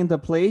pieces falling into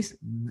place,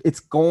 it's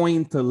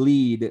going to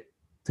lead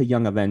to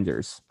Young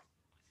Avengers.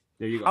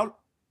 There you go.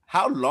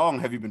 How long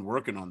have you been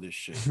working on this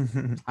shit?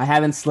 I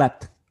haven't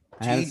slept.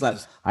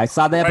 I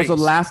saw the episode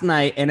last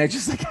night, and I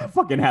just I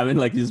fucking haven't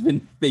just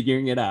been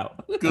figuring it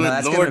out. Good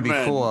that's Lord, gonna be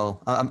man.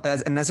 cool.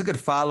 And that's a good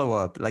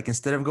follow-up. Like,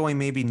 instead of going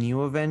maybe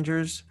New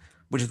Avengers,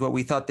 which is what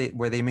we thought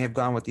where they may have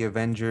gone with the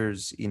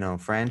Avengers,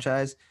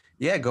 franchise.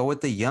 Yeah, go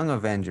with the Young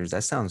Avengers.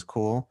 That sounds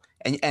cool.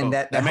 And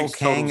that whole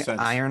Kang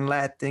Iron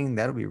Lad thing,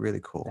 that'll be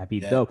really cool. That'd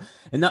be dope.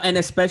 And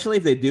especially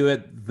if they do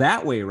it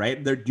that way,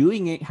 right? They're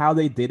doing it how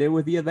they did it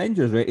with the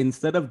Avengers, right?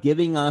 Instead of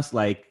giving us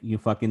like you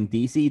fucking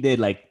DC did,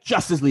 like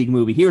Justice League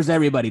movie, here's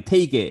everybody,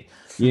 take it.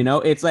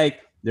 It's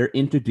like they're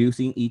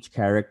introducing each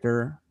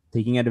character,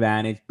 taking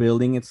advantage,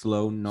 building it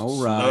slow,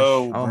 no rush.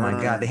 Oh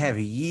my God, they have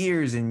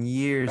years and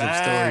years of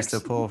stories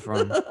to pull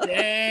from.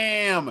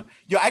 Damn.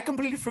 Yo, I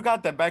completely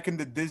forgot that back in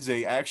the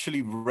Disney, I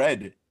actually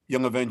read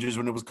Young Avengers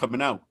when it was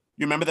coming out.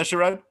 You remember that shit,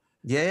 right?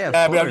 Yeah,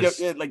 of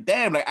course.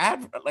 Damn,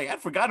 I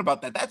forgot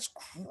about that. That's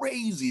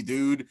crazy,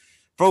 dude.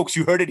 Folks,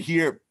 you heard it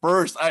here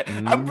first.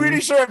 I'm pretty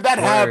sure if that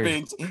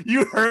happens,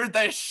 you heard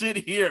that shit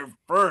here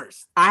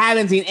first. I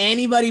haven't seen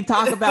anybody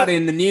talk about it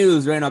in the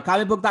news right now.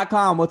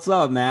 Comicbook.com, what's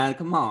up, man?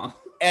 Come on.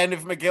 And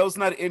if Miguel's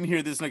not in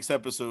here this next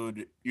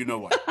episode, you know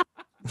what?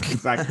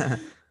 Exactly.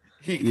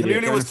 He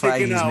clearly was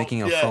taking out. He's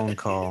making a phone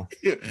call.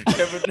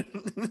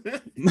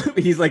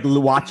 He's like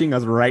watching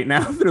us right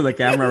now through the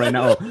camera right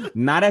now.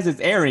 Not as it's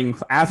airing,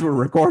 as we're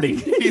recording.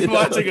 He's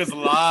watching us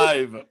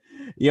live.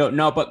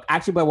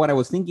 But what I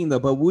was thinking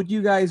though, but would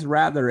you guys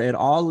rather it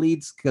all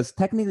leads, because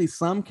technically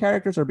some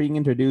characters are being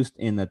introduced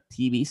in the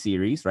TV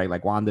series, right?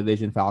 Like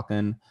WandaVision,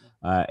 Falcon,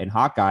 and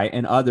Hawkeye,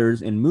 and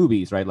others in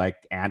movies, right?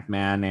 Like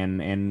Ant-Man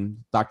and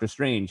Doctor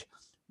Strange.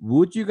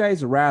 Would you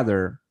guys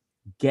rather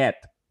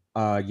get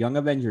a Young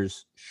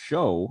Avengers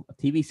show, a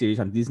TV series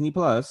on Disney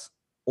Plus,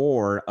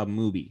 or a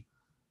movie,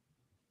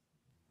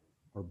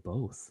 or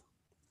both?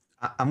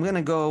 I'm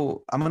gonna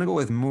go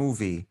with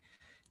movie,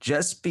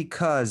 just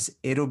because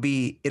it'll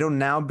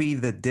now be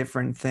the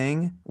different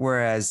thing.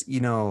 Whereas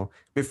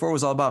before it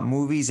was all about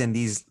movies and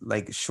these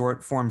like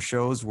short form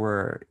shows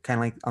were kind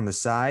of like on the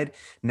side.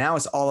 Now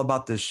it's all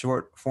about the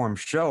short form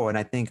show, and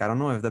I don't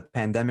know if the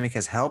pandemic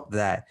has helped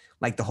that,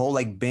 like the whole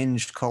like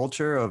binge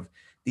culture of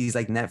these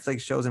like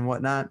Netflix shows and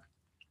whatnot.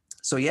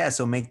 So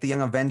make the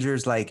Young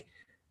Avengers like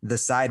the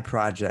side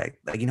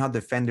project, like how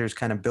Defenders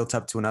kind of built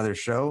up to another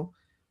show.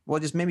 Well,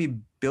 just maybe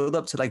build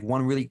up to like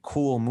one really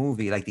cool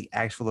movie, like the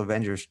actual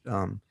Avengers,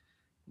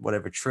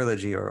 whatever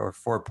trilogy or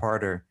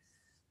 4-parter.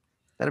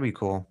 That'd be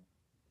cool.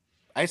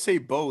 I say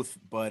both,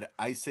 but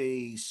I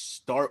say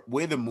start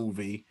with a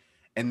movie,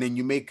 and then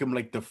you make them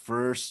like the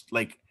first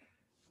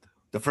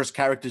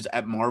characters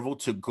at Marvel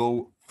to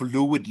go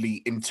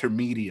fluidly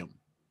intermedium.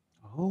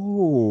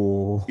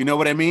 Oh, you know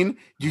what I mean?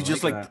 You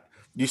just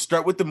you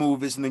start with the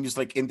movies, and then just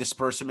like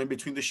intersperse them in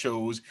between the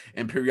shows,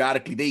 and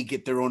periodically they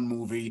get their own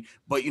movie.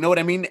 But you know what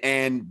I mean?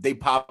 And they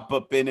pop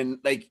up in and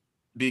like,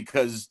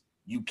 because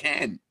you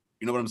can.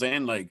 You know what I'm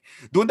saying? Like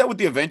doing that with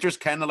the Avengers,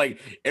 kind of like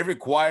it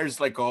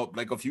requires like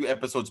a few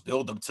episodes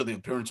build up to the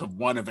appearance of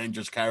one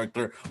Avengers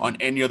character on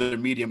any other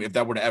medium if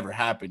that were to ever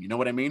happen. You know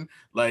what I mean?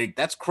 Like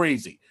that's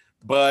crazy.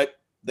 But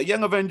the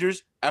Young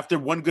Avengers, after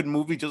one good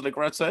movie, just like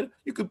Rod said,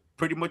 you could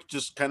pretty much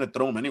just kind of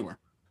throw them anywhere.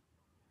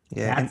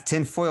 Yeah, and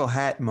tinfoil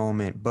hat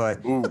moment,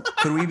 but Ooh.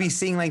 could we be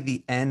seeing like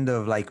the end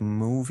of like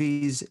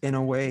movies in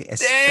a way,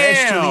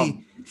 especially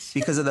Damn.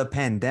 because of the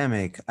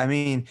pandemic? I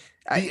mean,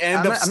 The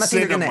end of I'm not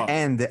saying they're cinema. gonna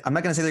end. I'm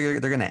not gonna say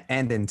they're gonna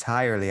end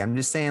entirely. I'm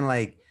just saying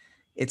like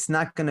it's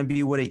not gonna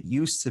be what it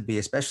used to be.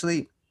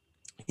 Especially,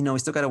 we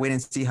still gotta wait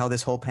and see how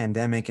this whole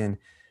pandemic and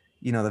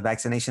the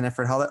vaccination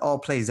effort, how that all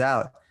plays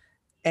out.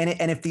 And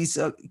if these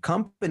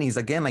companies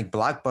again like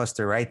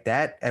Blockbuster, right?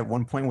 That at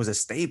one point was a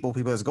staple.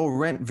 People just go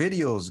rent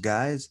videos,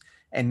 guys.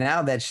 And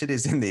now that shit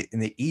is in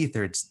the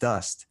ether. It's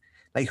dust.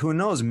 Like who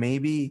knows?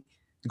 Maybe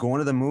going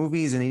to the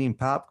movies and eating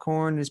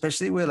popcorn,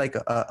 especially with like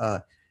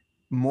a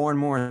more and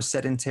more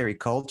sedentary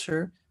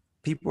culture,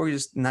 people are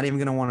just not even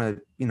gonna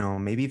want to,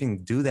 maybe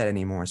even do that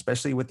anymore.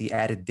 Especially with the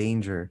added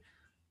danger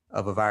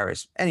of a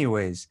virus.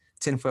 Anyways,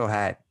 tinfoil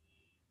hat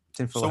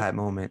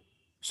moment.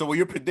 So what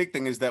you're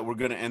predicting is that we're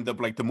gonna end up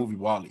like the movie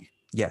WALL-E.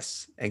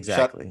 Yes,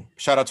 exactly.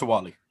 Shout out to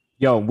WALL-E.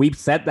 Yo, we've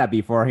said that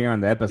before here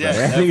on the episode.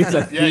 I think it's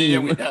a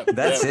theme. we have.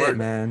 That's it, word.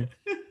 man.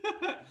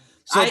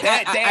 So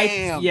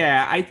damn.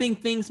 I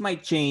think things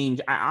might change.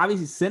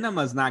 Obviously,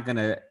 cinema's not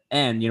gonna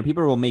end.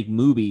 People will make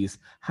movies.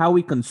 How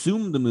we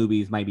consume the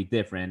movies might be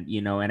different.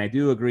 And I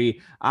do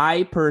agree.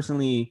 I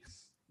personally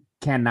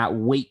cannot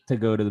wait to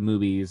go to the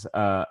movies.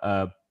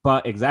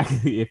 But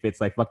exactly, if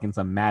it's like fucking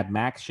some Mad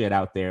Max shit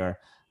out there,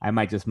 I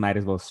might as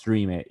well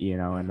stream it,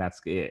 and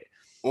that's it.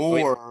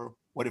 Or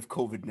what if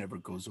COVID never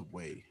goes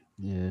away?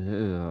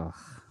 Yeah.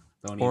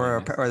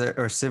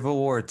 Or Civil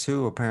War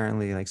 2,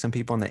 apparently. Like some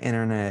people on the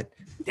internet.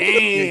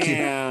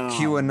 Damn.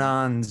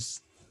 QAnons.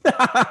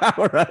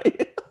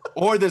 Right.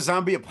 Or the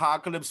zombie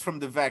apocalypse from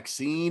the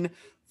vaccine.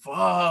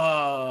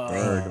 Fuck.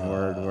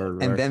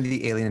 Word. And then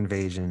the alien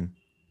invasion.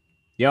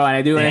 Yo, and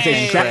I do want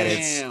to say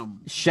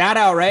Damn. shout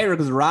out, right?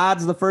 Because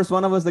Rod's the first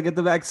one of us to get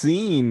the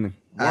vaccine.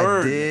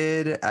 Word. I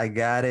did. I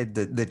got it.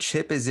 The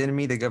chip is in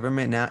me. The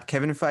government now.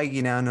 Kevin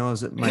Feige now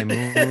knows my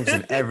moves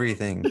and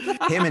everything.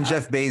 Him and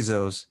Jeff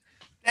Bezos.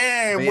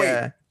 Damn. But Wait.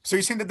 yeah. So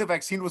you're saying that the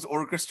vaccine was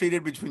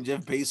orchestrated between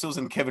Jeff Bezos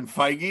and Kevin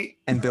Feige?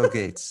 And Bill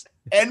Gates.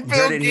 And You Bill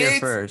heard it here Gates?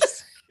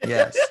 first.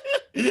 Yes.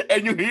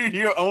 And you hear it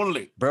here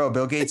only. Bro,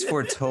 Bill Gates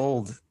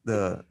foretold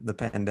the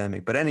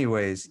pandemic. But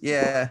anyways,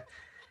 yeah.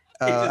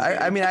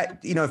 I mean,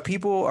 if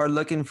people are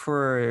looking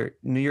for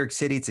New York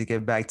City to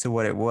get back to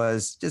what it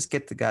was, just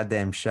get the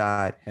goddamn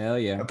shot. Hell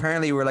yeah.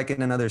 Apparently, we're like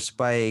in another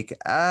spike.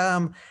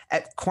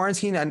 At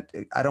quarantine,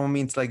 I don't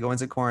mean to like go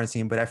into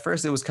quarantine, but at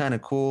first it was kind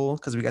of cool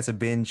because we got to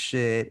binge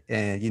shit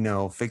and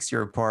fix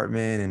your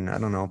apartment and I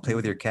don't know, play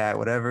with your cat,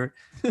 whatever.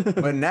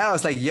 But now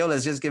it's like, yo,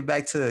 let's just get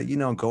back to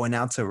going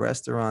out to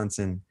restaurants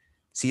and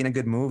seeing a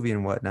good movie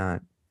and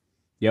whatnot.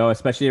 Yo,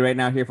 especially right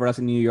now here for us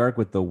in New York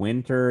with the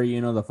winter,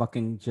 the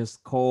fucking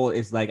just cold.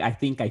 It's like, I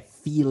think I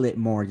feel it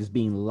more just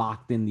being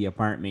locked in the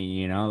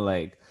apartment,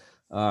 no,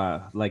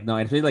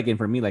 especially like, and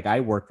for me, like I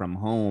work from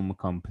home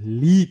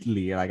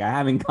completely. Like I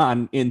haven't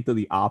gone into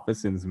the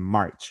office since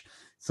March.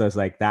 So it's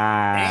like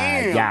that.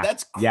 Damn, yeah,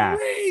 that's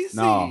crazy.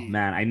 No,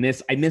 man, I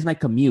miss my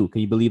commute.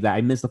 Can you believe that?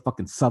 I miss the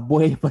fucking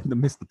subway, but I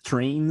miss the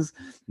trains.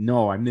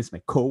 No, I miss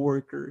my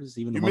coworkers,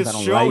 even the You ones miss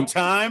I don't like.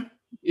 Showtime?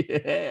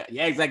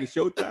 Yeah, exactly.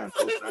 Showtime.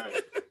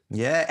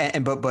 Yeah,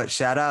 but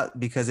shout out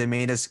because it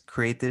made us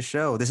create this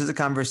show. This is a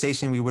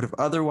conversation we would have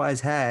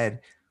otherwise had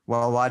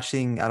while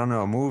watching, I don't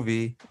know, a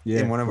movie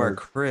in one of our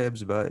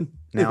cribs, but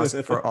now it's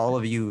for all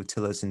of you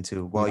to listen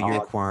to while you're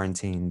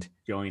quarantined.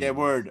 Yeah,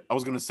 word. I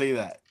was gonna say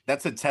that.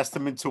 That's a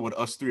testament to what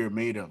us three are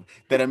made of.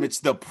 That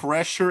amidst the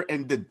pressure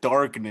and the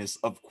darkness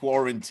of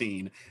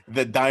quarantine,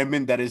 the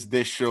diamond that is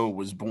this show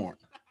was born.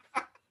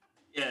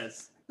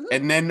 Yes.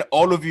 And then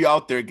all of you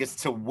out there gets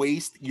to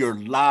waste your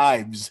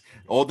lives,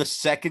 all the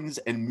seconds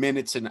and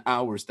minutes and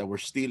hours that we're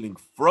stealing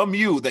from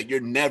you that you're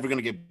never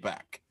gonna get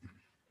back.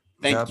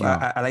 Thank you.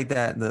 I like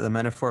that the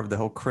metaphor of the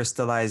whole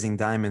crystallizing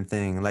diamond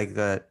thing, like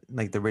the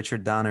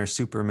Richard Donner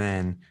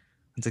Superman.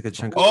 It's like a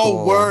chunk of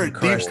coal. Word,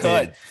 deep cut.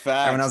 Facts,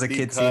 Facts, when I was a deep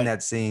kid cut. seeing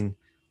that scene,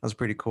 that was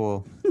pretty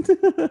cool.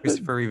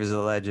 Christopher Reeve is a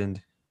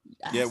legend.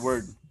 Yes. Yeah,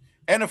 word.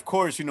 And of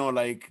course,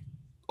 like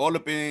all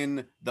up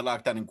in the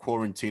lockdown and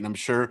quarantine, I'm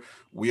sure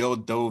we all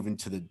dove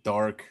into the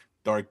dark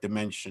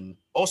dimension,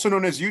 also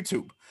known as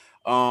YouTube.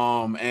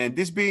 And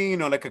this being,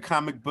 like a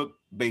comic book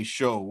based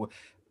show,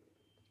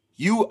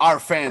 you, our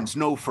fans,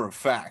 know for a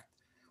fact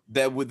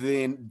that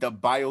within the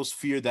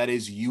biosphere that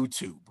is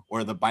YouTube,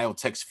 or the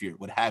biotech sphere,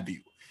 what have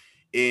you,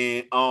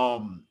 in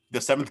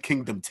the Seventh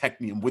Kingdom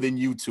Technium within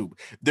YouTube,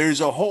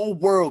 there's a whole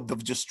world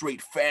of just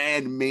straight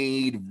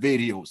fan-made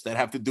videos that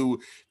have to do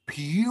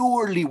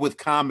purely with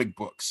comic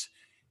books.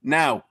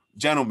 Now,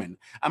 gentlemen,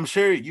 I'm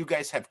sure you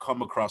guys have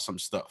come across some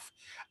stuff.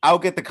 I'll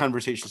get the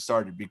conversation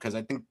started because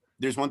I think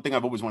there's one thing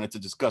I've always wanted to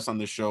discuss on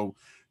this show.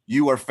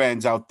 You are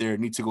fans out there,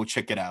 need to go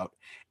check it out.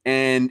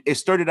 And it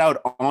started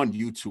out on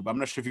YouTube. I'm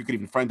not sure if you could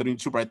even find it on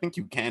YouTube, but I think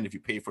you can if you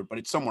pay for it, but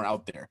it's somewhere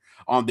out there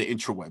on the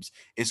interwebs.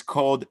 It's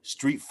called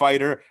Street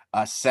Fighter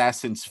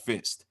Assassin's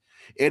Fist.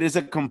 It is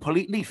a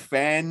completely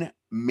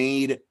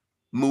fan-made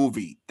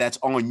movie that's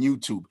on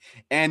YouTube.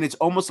 And it's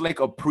almost like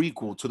a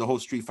prequel to the whole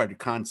Street Fighter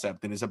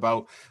concept. And it's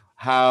about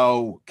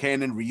how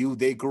Ken and Ryu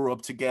they grew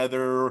up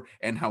together,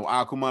 and how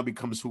Akuma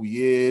becomes who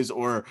he is,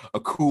 or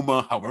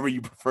Akuma, however you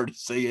prefer to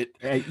say it.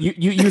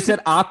 You said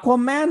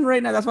Aquaman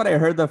right now. That's what I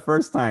heard the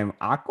first time.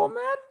 Aquaman.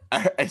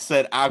 I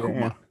said Akuma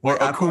Yeah. or Where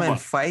Aquaman Akuma.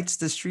 fights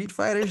the Street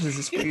Fighters? Is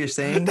this what you're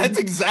saying? That's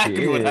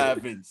exactly what Shit.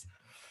 happens.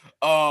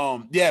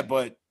 Yeah,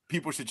 but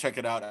people should check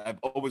it out. I've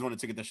always wanted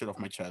to get that shit off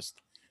my chest.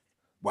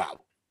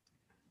 Wow.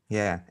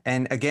 Yeah.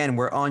 And again,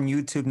 we're on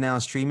YouTube now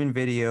streaming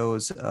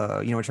videos.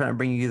 We're trying to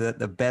bring you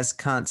the best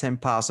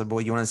content possible.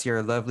 You want to see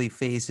our lovely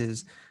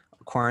faces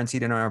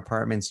quarantined in our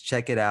apartments,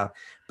 check it out.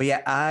 But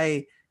yeah,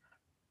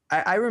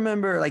 I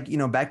remember, like,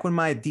 back when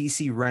my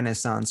DC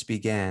renaissance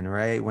began,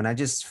 right? When I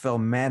just fell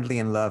madly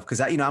in love,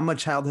 because I'm a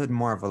childhood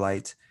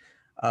Marvelite.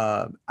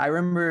 I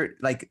remember,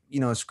 like,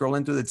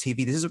 scrolling through the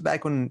TV. This is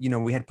back when,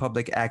 we had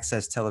public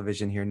access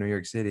television here in New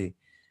York City.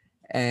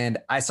 And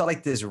I saw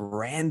like this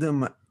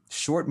random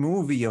short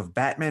movie of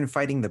Batman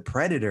fighting the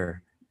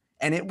Predator.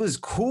 And it was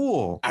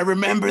cool. I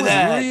remember It was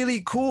that.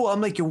 really cool. I'm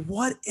like, yo,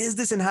 what is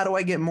this and how do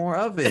I get more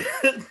of it?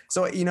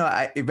 So,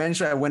 I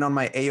eventually went on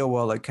my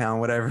AOL account,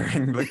 whatever,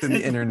 and looked in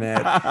the internet.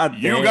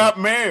 You got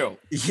mail.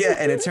 Yeah,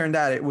 and it turned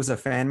out it was a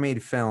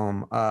fan-made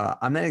film.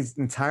 I'm not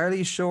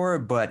entirely sure,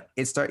 but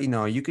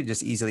you could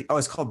just easily. Oh,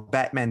 it's called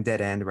Batman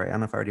Dead End, right? I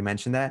don't know if I already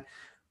mentioned that,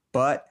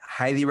 but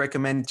highly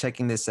recommend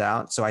checking this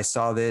out. So I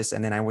saw this,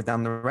 and then I went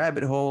down the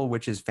rabbit hole,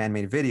 which is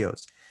fan-made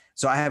videos.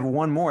 So I have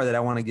one more that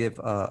I want to give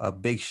a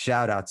big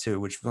shout out to,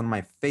 which is one of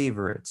my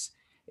favorites.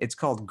 It's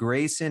called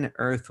Grayson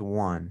Earth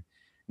One.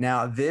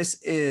 Now,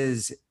 this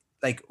is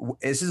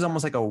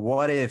almost like a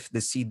what if the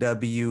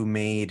CW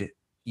made,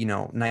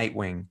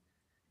 Nightwing.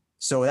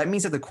 So that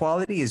means that the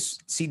quality is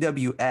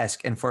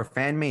CW-esque, and for a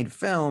fan-made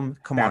film,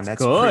 that's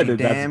good.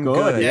 pretty damn That's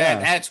good. good. Yeah, Yeah.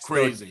 that's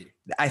crazy.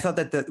 I thought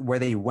that where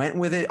they went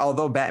with it,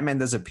 although Batman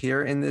does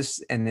appear in this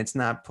and it's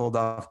not pulled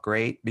off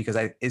great because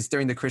it's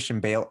during the Christian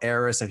Bale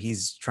era, so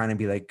he's trying to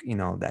be like,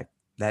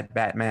 that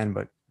Batman,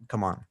 but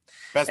come on.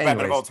 Best Batman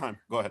of Anyways. all time.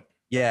 Go ahead.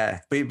 Yeah,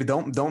 but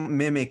don't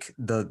mimic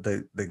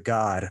the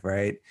god,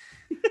 right?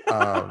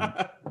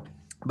 But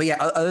yeah,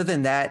 other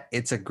than that,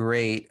 it's a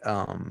great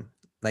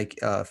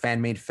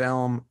fan-made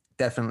film.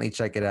 Definitely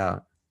check it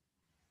out.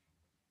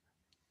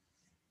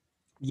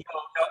 Yo,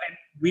 no, and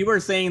we were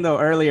saying though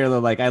earlier though,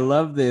 like I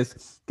love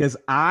this because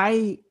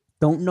I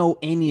don't know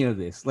any of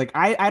this. Like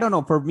I don't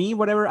know. For me,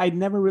 whatever, I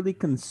never really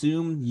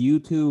consumed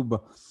YouTube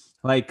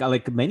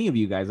like many of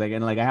you guys. Like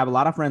I have a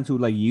lot of friends who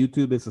like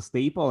YouTube is a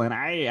staple, and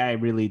I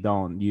really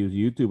don't use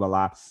YouTube a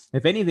lot.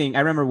 If anything, I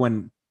remember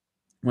when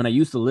I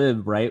used to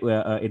live right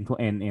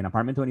in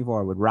apartment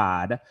 24 with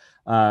Rod,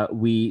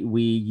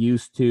 we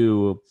used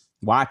to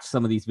watch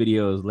some of these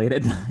videos late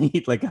at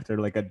night, like after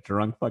like a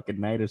drunk fucking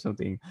night or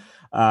something.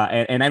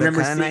 And I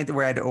remember kind of night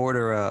where I'd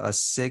order a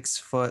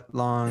 6-foot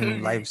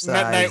long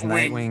life-size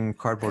Nightwing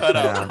cardboard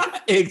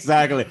cutout.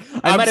 Exactly.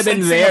 I I'm might have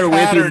been sensing there a with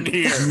pattern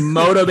you, here.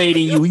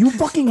 motivating you. You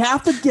fucking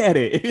have to get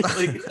it.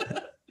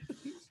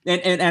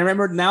 And I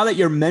remember now that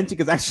you're mentioning,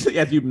 because actually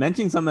as you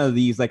mentioned some of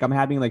these, like I'm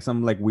having like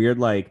some like weird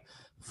like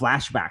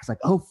flashbacks, like,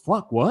 oh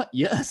fuck, what?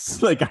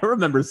 Yes. Like I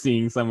remember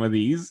seeing some of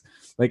these.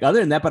 Like other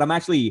than that, but I'm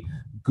actually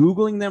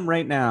Googling them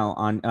right now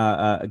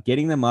on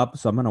getting them up.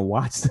 So I'm gonna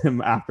watch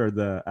them after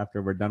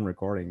we're done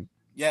recording.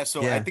 Yeah,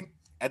 so Yeah.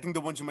 I think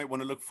the ones you might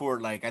want to look for,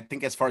 like I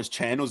think as far as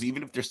channels,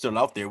 even if they're still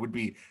out there, would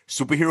be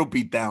Superhero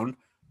Beatdown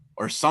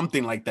or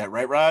something like that,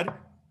 right, Rod?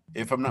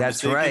 If I'm not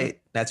That's mistaken.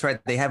 right. That's right.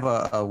 They have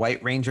a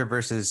White Ranger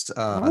versus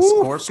a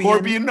Ooh,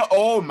 Scorpion.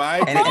 Oh my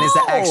And it's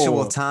the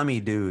actual God. Tommy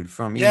dude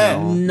from,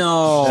 Yeah.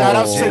 No. Shout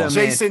out Legitimate to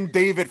Jason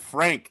David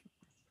Frank.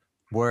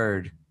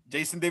 Word.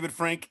 Jason David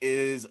Frank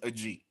is a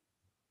G.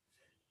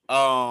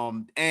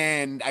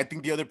 And I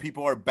think the other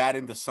people are Bad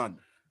in the Sun.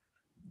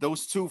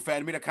 Those two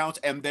fan-made accounts,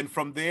 and then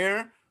from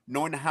there,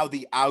 knowing how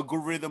the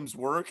algorithms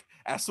work,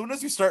 as soon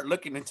as you start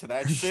looking into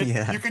that shit,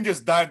 Yeah. you can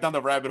just dive down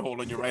the rabbit hole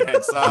on your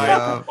right-hand side,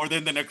 Yeah. or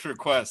then the next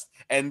request,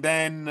 and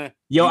then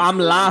Yo, I'm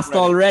lost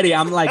already.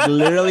 I'm like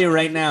literally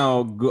right now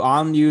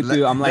on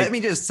YouTube. I'm like, let me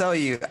just tell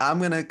you, it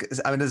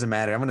doesn't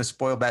matter. I'm gonna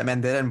spoil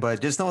Batman Dead End, but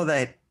just know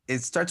that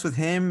it starts with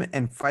him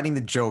and fighting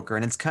the Joker,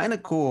 and it's kind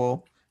of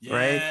cool,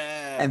 right?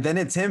 Yeah. And then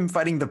it's him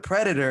fighting the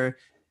Predator,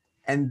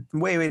 and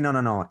wait,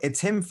 no, it's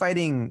him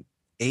fighting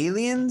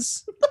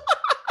aliens,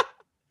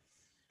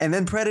 and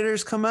then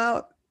Predators come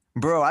out.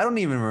 Bro, I don't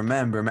even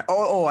remember. Man.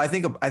 Oh, I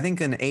think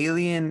an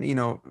alien,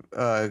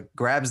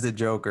 grabs the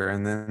Joker,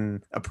 and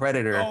then a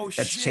Predator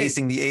that's shit.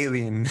 chasing the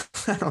alien.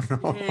 I don't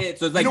know. shit.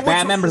 So it's like know which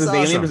Batman one was versus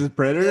Alien awesome? versus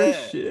Predator.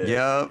 Yeah. Shit.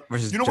 Yep.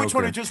 Versus You know which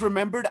one I Joker. just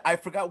remembered? I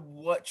forgot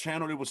what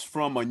channel it was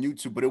from on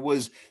YouTube, but it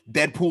was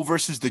Deadpool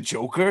versus the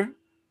Joker.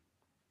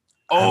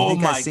 I don't Oh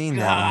think I've my seen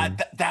that God,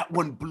 one. that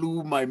one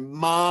blew my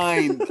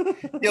mind.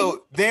 Yo,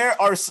 there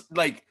are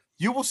like,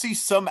 you will see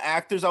some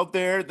actors out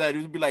there that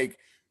would be like,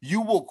 you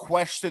will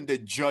question the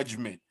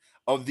judgment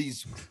of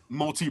these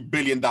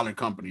multi-billion-dollar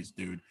companies,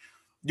 dude.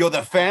 Yo,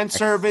 the fan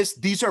service,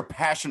 these are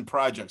passion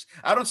projects.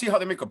 I don't see how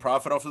they make a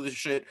profit off of this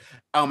shit.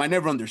 I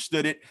never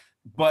understood it,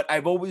 but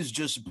I've always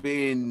just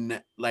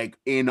been like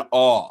in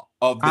awe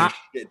of the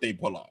shit they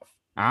pull off.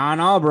 I don't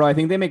know, bro. I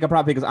think they make a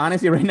profit because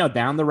honestly, right now,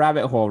 down the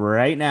rabbit hole,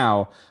 right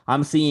now,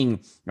 I'm seeing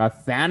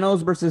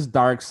Thanos versus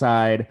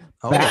Darkseid,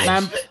 Oh.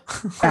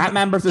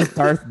 Batman versus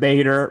Darth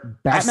Vader,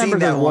 Batman seen versus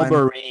that one.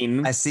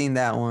 Wolverine. I seen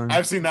that one.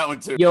 I've seen that one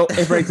too. Yo,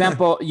 if for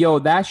example,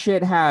 that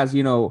shit has,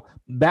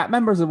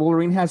 Batman versus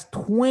Wolverine has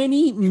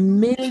 20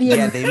 million.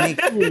 Yeah, they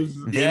make views.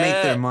 make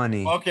their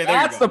money. Okay, there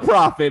That's you the go.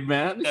 profit,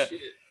 man. Yeah. Shit.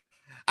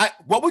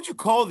 What would you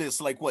call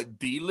this? Like what,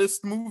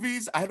 D-list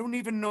movies? I don't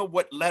even know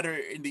what letter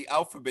in the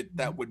alphabet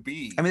that would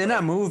be. I mean, they're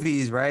not Like,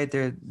 movies, right?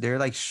 They're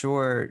like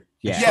short.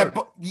 Yeah.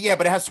 but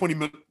it has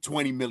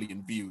 20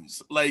 million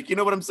views. Like, you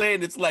know what I'm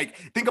saying? It's like,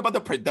 think about the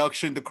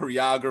production, the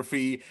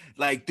choreography.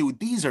 Like, dude,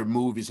 these are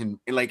movies in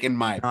my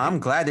No, I'm opinion.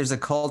 glad there's a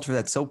culture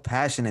that's so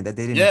passionate that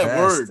they didn't Yeah, invest.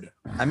 word.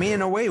 I mean,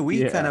 in a way,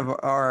 we Yeah. kind of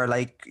are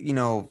like,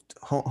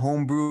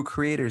 homebrew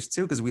creators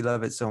too, because we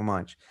love it so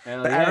much.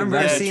 Hell But yeah, I remember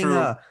exactly. seeing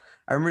true.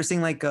 I remember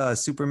seeing like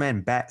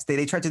Superman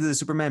they tried to do the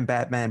Superman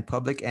Batman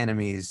Public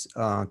Enemies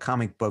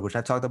comic book, which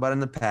I talked about in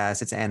the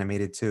past. It's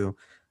animated too.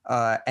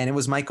 And it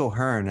was Michael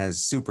Hearn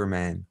as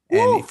Superman.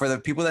 Woo! And for the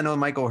people that know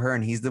Michael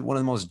Hearn, he's one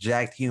of the most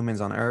jacked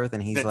humans on earth,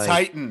 and he's The like,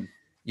 Titan.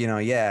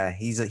 yeah,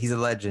 he's a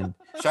legend.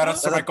 Shout out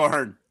to Michael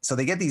Hearn. So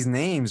they get these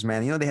names,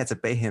 man. They had to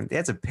pay him. They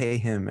had to pay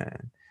him,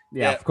 man.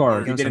 Yeah, Yeah, of course.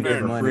 word. You didn't Fair get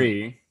it for enough.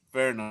 free.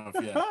 Fair enough,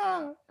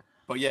 yeah.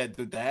 But yeah,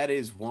 dude, that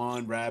is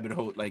one rabbit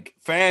hole. Like,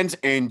 fans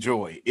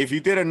enjoy. If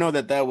you didn't know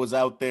that was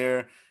out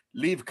there,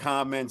 leave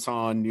comments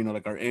on,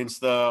 like our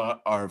Insta,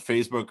 our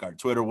Facebook, our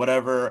Twitter,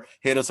 whatever.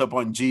 Hit us up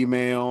on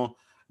Gmail,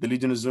 the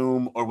Legion of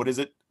Zoom, or what is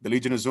it? The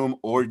Legion of Zoom,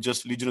 or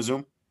just Legion of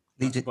Zoom?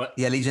 Legion, What?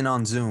 yeah, Legion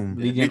on Zoom.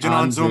 Legion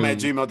on on Zoom Zoom. at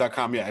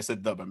gmail.com. Yeah, I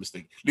said that by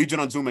mistake. Legion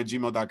on Zoom at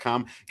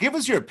gmail.com. Give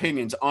us your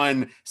opinions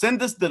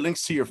send us the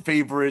links to your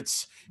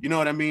favorites. You know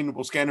what I mean?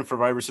 We'll scan them for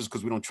viruses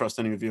because we don't trust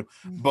any of you.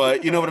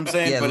 But you know what I'm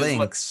saying? Yeah, But it's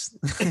links.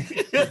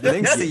 like-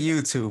 Links to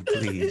YouTube,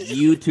 please.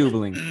 YouTube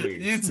link,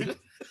 please. YouTube.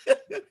 I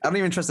don't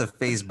even trust a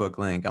Facebook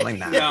link. I'm like,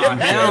 nah. No,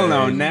 hell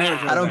no,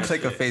 never. I don't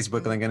click a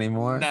Facebook link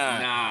anymore. Nah.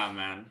 Nah,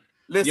 man.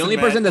 Listen, The only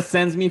man. person that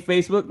sends me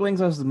Facebook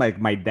links is like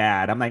my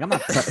dad. I'm like, I'm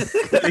not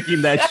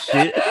clicking that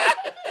shit.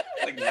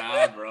 Like,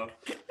 nah, bro.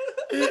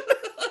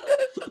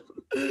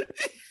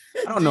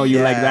 I don't know you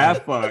like Yeah.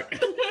 that. Fuck.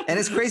 And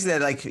it's crazy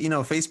that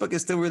Facebook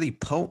is still really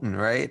potent,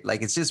 right?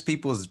 Like it's just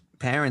people's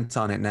parents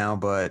on it now,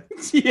 but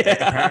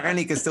Yeah.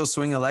 apparently it can still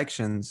swing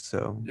elections.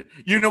 So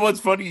You know what's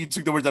funny? You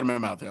took the words out of my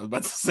mouth. I was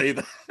about to say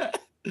that.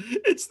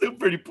 It's still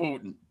pretty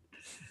potent.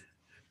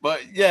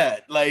 But yeah,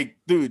 like,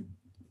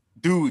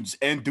 dudes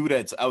and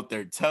dudettes out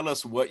there, tell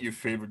us what your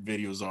favorite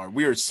videos are.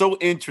 We are so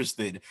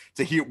interested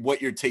to hear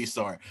what your tastes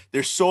are.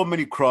 There's so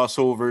many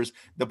crossovers.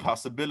 The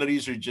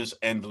possibilities are just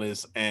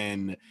endless.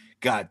 And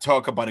God,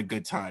 talk about a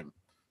good time.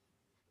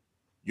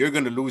 You're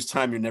going to lose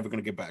time you're never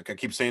going to get back. I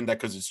keep saying that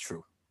because it's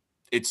true.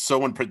 It's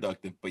so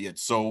unproductive, but yet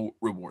so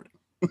rewarding.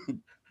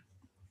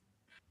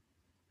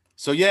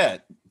 So yeah,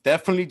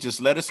 definitely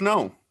just let us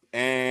know.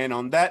 And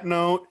on that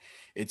note,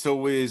 it's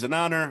always an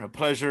honor, a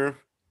pleasure.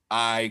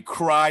 I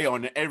cry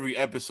on every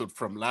episode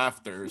from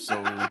laughter.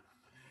 So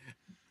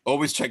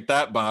always check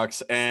that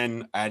box.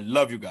 And I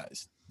love you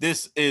guys.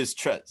 This is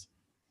Trez.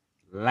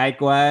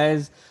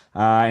 Likewise,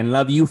 and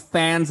love you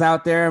fans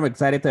out there. I'm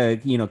excited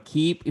to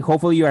keep.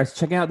 Hopefully, you are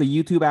checking out the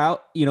YouTube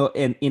out.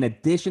 In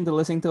addition to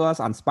listening to us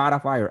on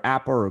Spotify or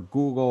Apple or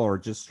Google or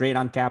just straight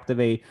on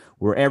Captivate,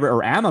 wherever,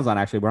 or Amazon.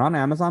 Actually, we're on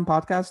Amazon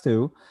Podcast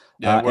too.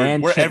 Yeah,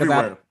 we're check us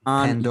out everywhere.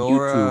 on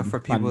Pandora YouTube. for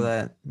people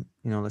that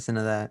listen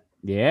to that.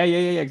 Yeah,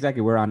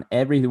 exactly. We're on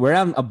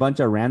a bunch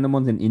of random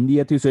ones in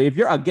India too. So if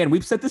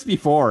we've said this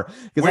before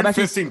because We're I've in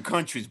actually 15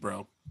 countries,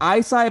 bro.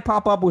 I saw it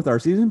pop up with our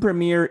season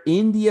premiere.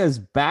 India's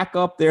back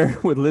up there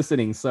with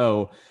listening.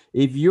 So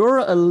if you're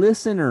a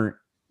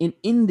listener in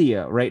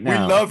India right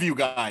now, We love you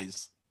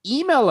guys.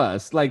 email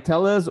us. Like,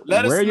 tell us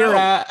Let us where you're know.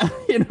 at.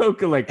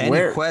 Like Any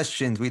where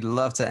questions, we'd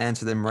love to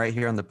answer them right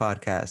here on the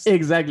podcast.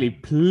 exactly.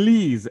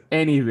 Please,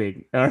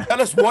 anything. All right.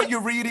 Tell us what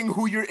you're reading,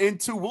 who you're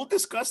into. We'll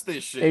discuss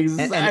this shit.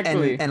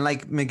 Exactly. And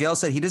like Miguel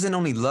said, he doesn't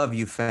only love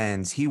you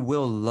fans, he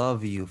will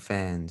love you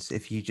fans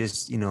if you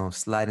just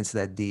slide into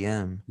that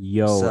DM.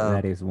 Yo, What's up?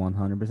 that is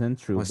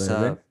 100% true, What's baby.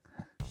 up?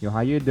 Yo,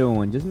 how you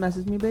doing? Just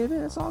message me, baby.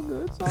 It's all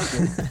good. It's all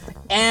good.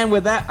 And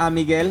with that, I'm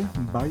Miguel.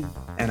 Bye.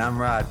 And I'm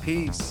Rod.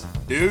 Peace.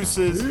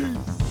 Deuces.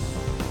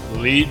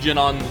 Legion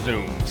on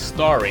Zoom,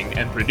 starring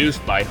and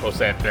produced by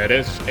Jose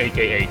Perez,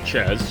 aka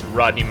Ches,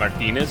 Rodney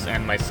Martinez,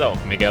 and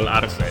myself, Miguel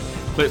Arce.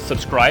 Click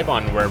subscribe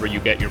on wherever you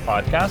get your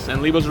podcasts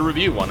and leave us a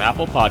review on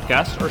Apple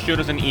Podcasts or shoot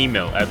us an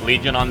email at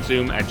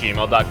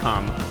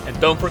legiononzoom@gmail.com. And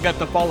don't forget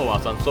to follow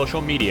us on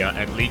social media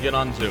at Legion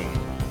on Zoom.